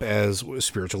shown up as a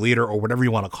spiritual leader or whatever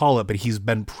you want to call it, but he's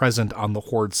been present on the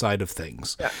Horde side of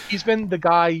things. Yeah, he's been the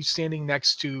guy standing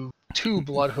next to two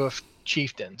Bloodhoof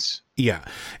chieftains. Yeah.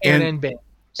 And Bane.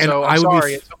 So I'm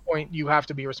sorry, at some point you have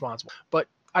to be responsible. But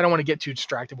I don't want to get too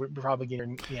distracted. We're probably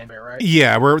getting the end there, right?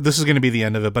 Yeah, this is going to be the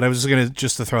end of it. But I was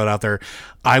just to throw it out there,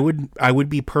 I would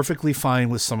be perfectly fine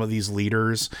with some of these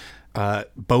leaders,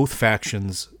 both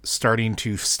factions, starting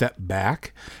to step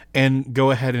back and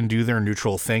go ahead and do their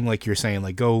neutral thing, like you're saying,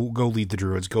 like go lead the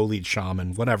druids, go lead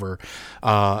shaman, whatever,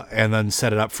 and then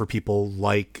set it up for people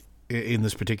like, in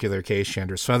this particular case,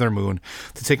 Chandra's Feathermoon,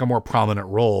 to take a more prominent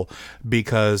role,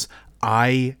 because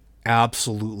I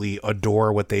absolutely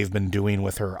adore what they've been doing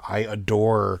with her. I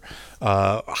adore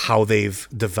how they've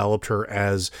developed her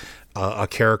as a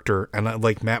character, and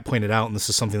like Matt pointed out, and this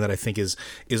is something that I think is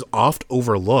oft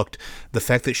overlooked, the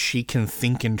fact that she can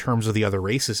think in terms of the other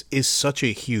races is such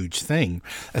a huge thing,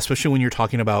 especially when you're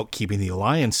talking about keeping the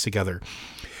alliance together.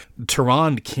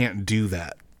 Tyrande can't do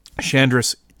that.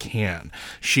 Chandris can.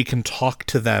 She can talk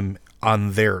to them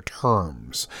on their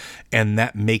terms, and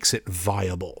that makes it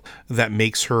viable. That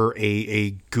makes her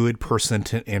a good person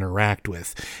to interact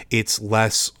with. It's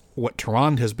less what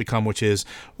Tyrande has become, which is,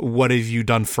 what have you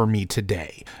done for me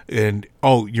today? And,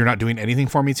 oh, you're not doing anything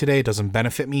for me today? It doesn't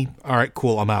benefit me? All right,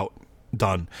 cool, I'm out.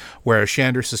 Done. Whereas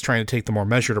Chandris is trying to take the more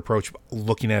measured approach,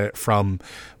 looking at it from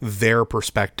their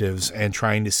perspectives and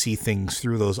trying to see things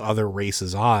through those other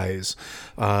races' eyes,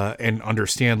 and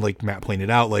understand, like Matt pointed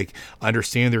out, like,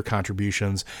 understand their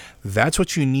contributions. That's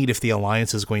what you need if the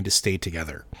alliance is going to stay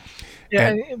together. Yeah,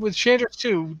 and with Chandris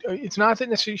too, it's not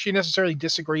that she necessarily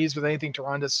disagrees with anything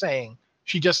Tyrande's saying.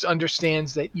 She just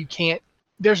understands that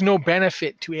there's no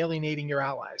benefit to alienating your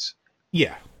allies.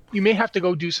 Yeah. You may have to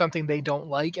go do something they don't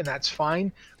like, and that's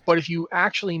fine. But if you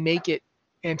actually make it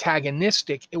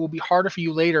antagonistic, it will be harder for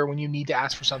you later when you need to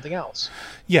ask for something else.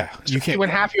 Yeah, you can't. When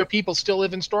half your people still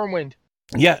live in Stormwind.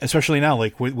 Yeah, especially now,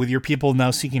 like with your people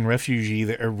now seeking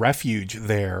refuge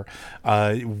there.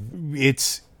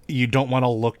 It's, you don't want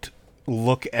to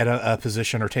look at a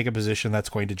position or take a position that's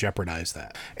going to jeopardize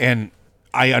that. And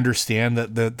I understand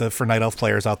that the for Night Elf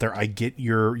players out there, I get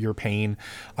your pain.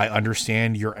 I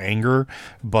understand your anger,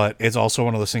 but it's also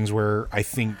one of those things where I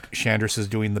think Chandris is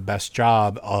doing the best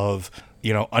job of,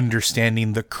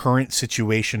 understanding the current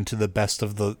situation to the best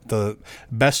of the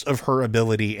best of her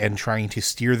ability, and trying to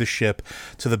steer the ship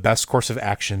to the best course of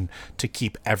action to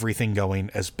keep everything going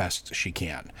as best she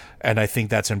can. And I think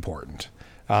that's important.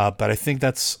 But I think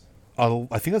that's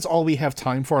all we have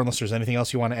time for, unless there's anything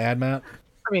else you want to add, Matt.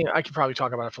 I mean, I could probably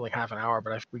talk about it for like half an hour,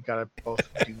 but we got to both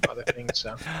do other things.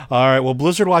 So, all right. Well,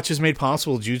 Blizzard Watch is made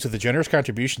possible due to the generous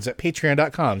contributions at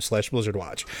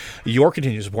patreon.com/BlizzardWatch. Your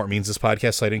continued support means this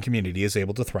podcast site and community is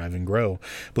able to thrive and grow.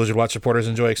 Blizzard Watch supporters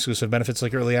enjoy exclusive benefits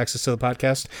like early access to the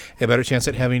podcast, a better chance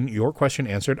at having your question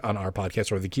answered on our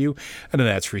podcast or the queue, and an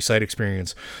ads-free site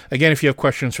experience. Again, if you have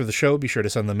questions for the show, be sure to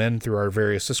send them in through our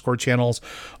various Discord channels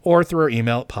or through our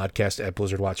email at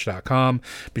podcast@blizzardwatch.com.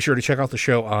 Be sure to check out the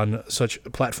show on such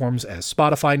platforms as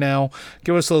Spotify now.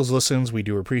 Give us those listens. We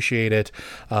do appreciate it.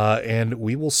 And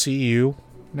we will see you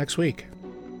next week.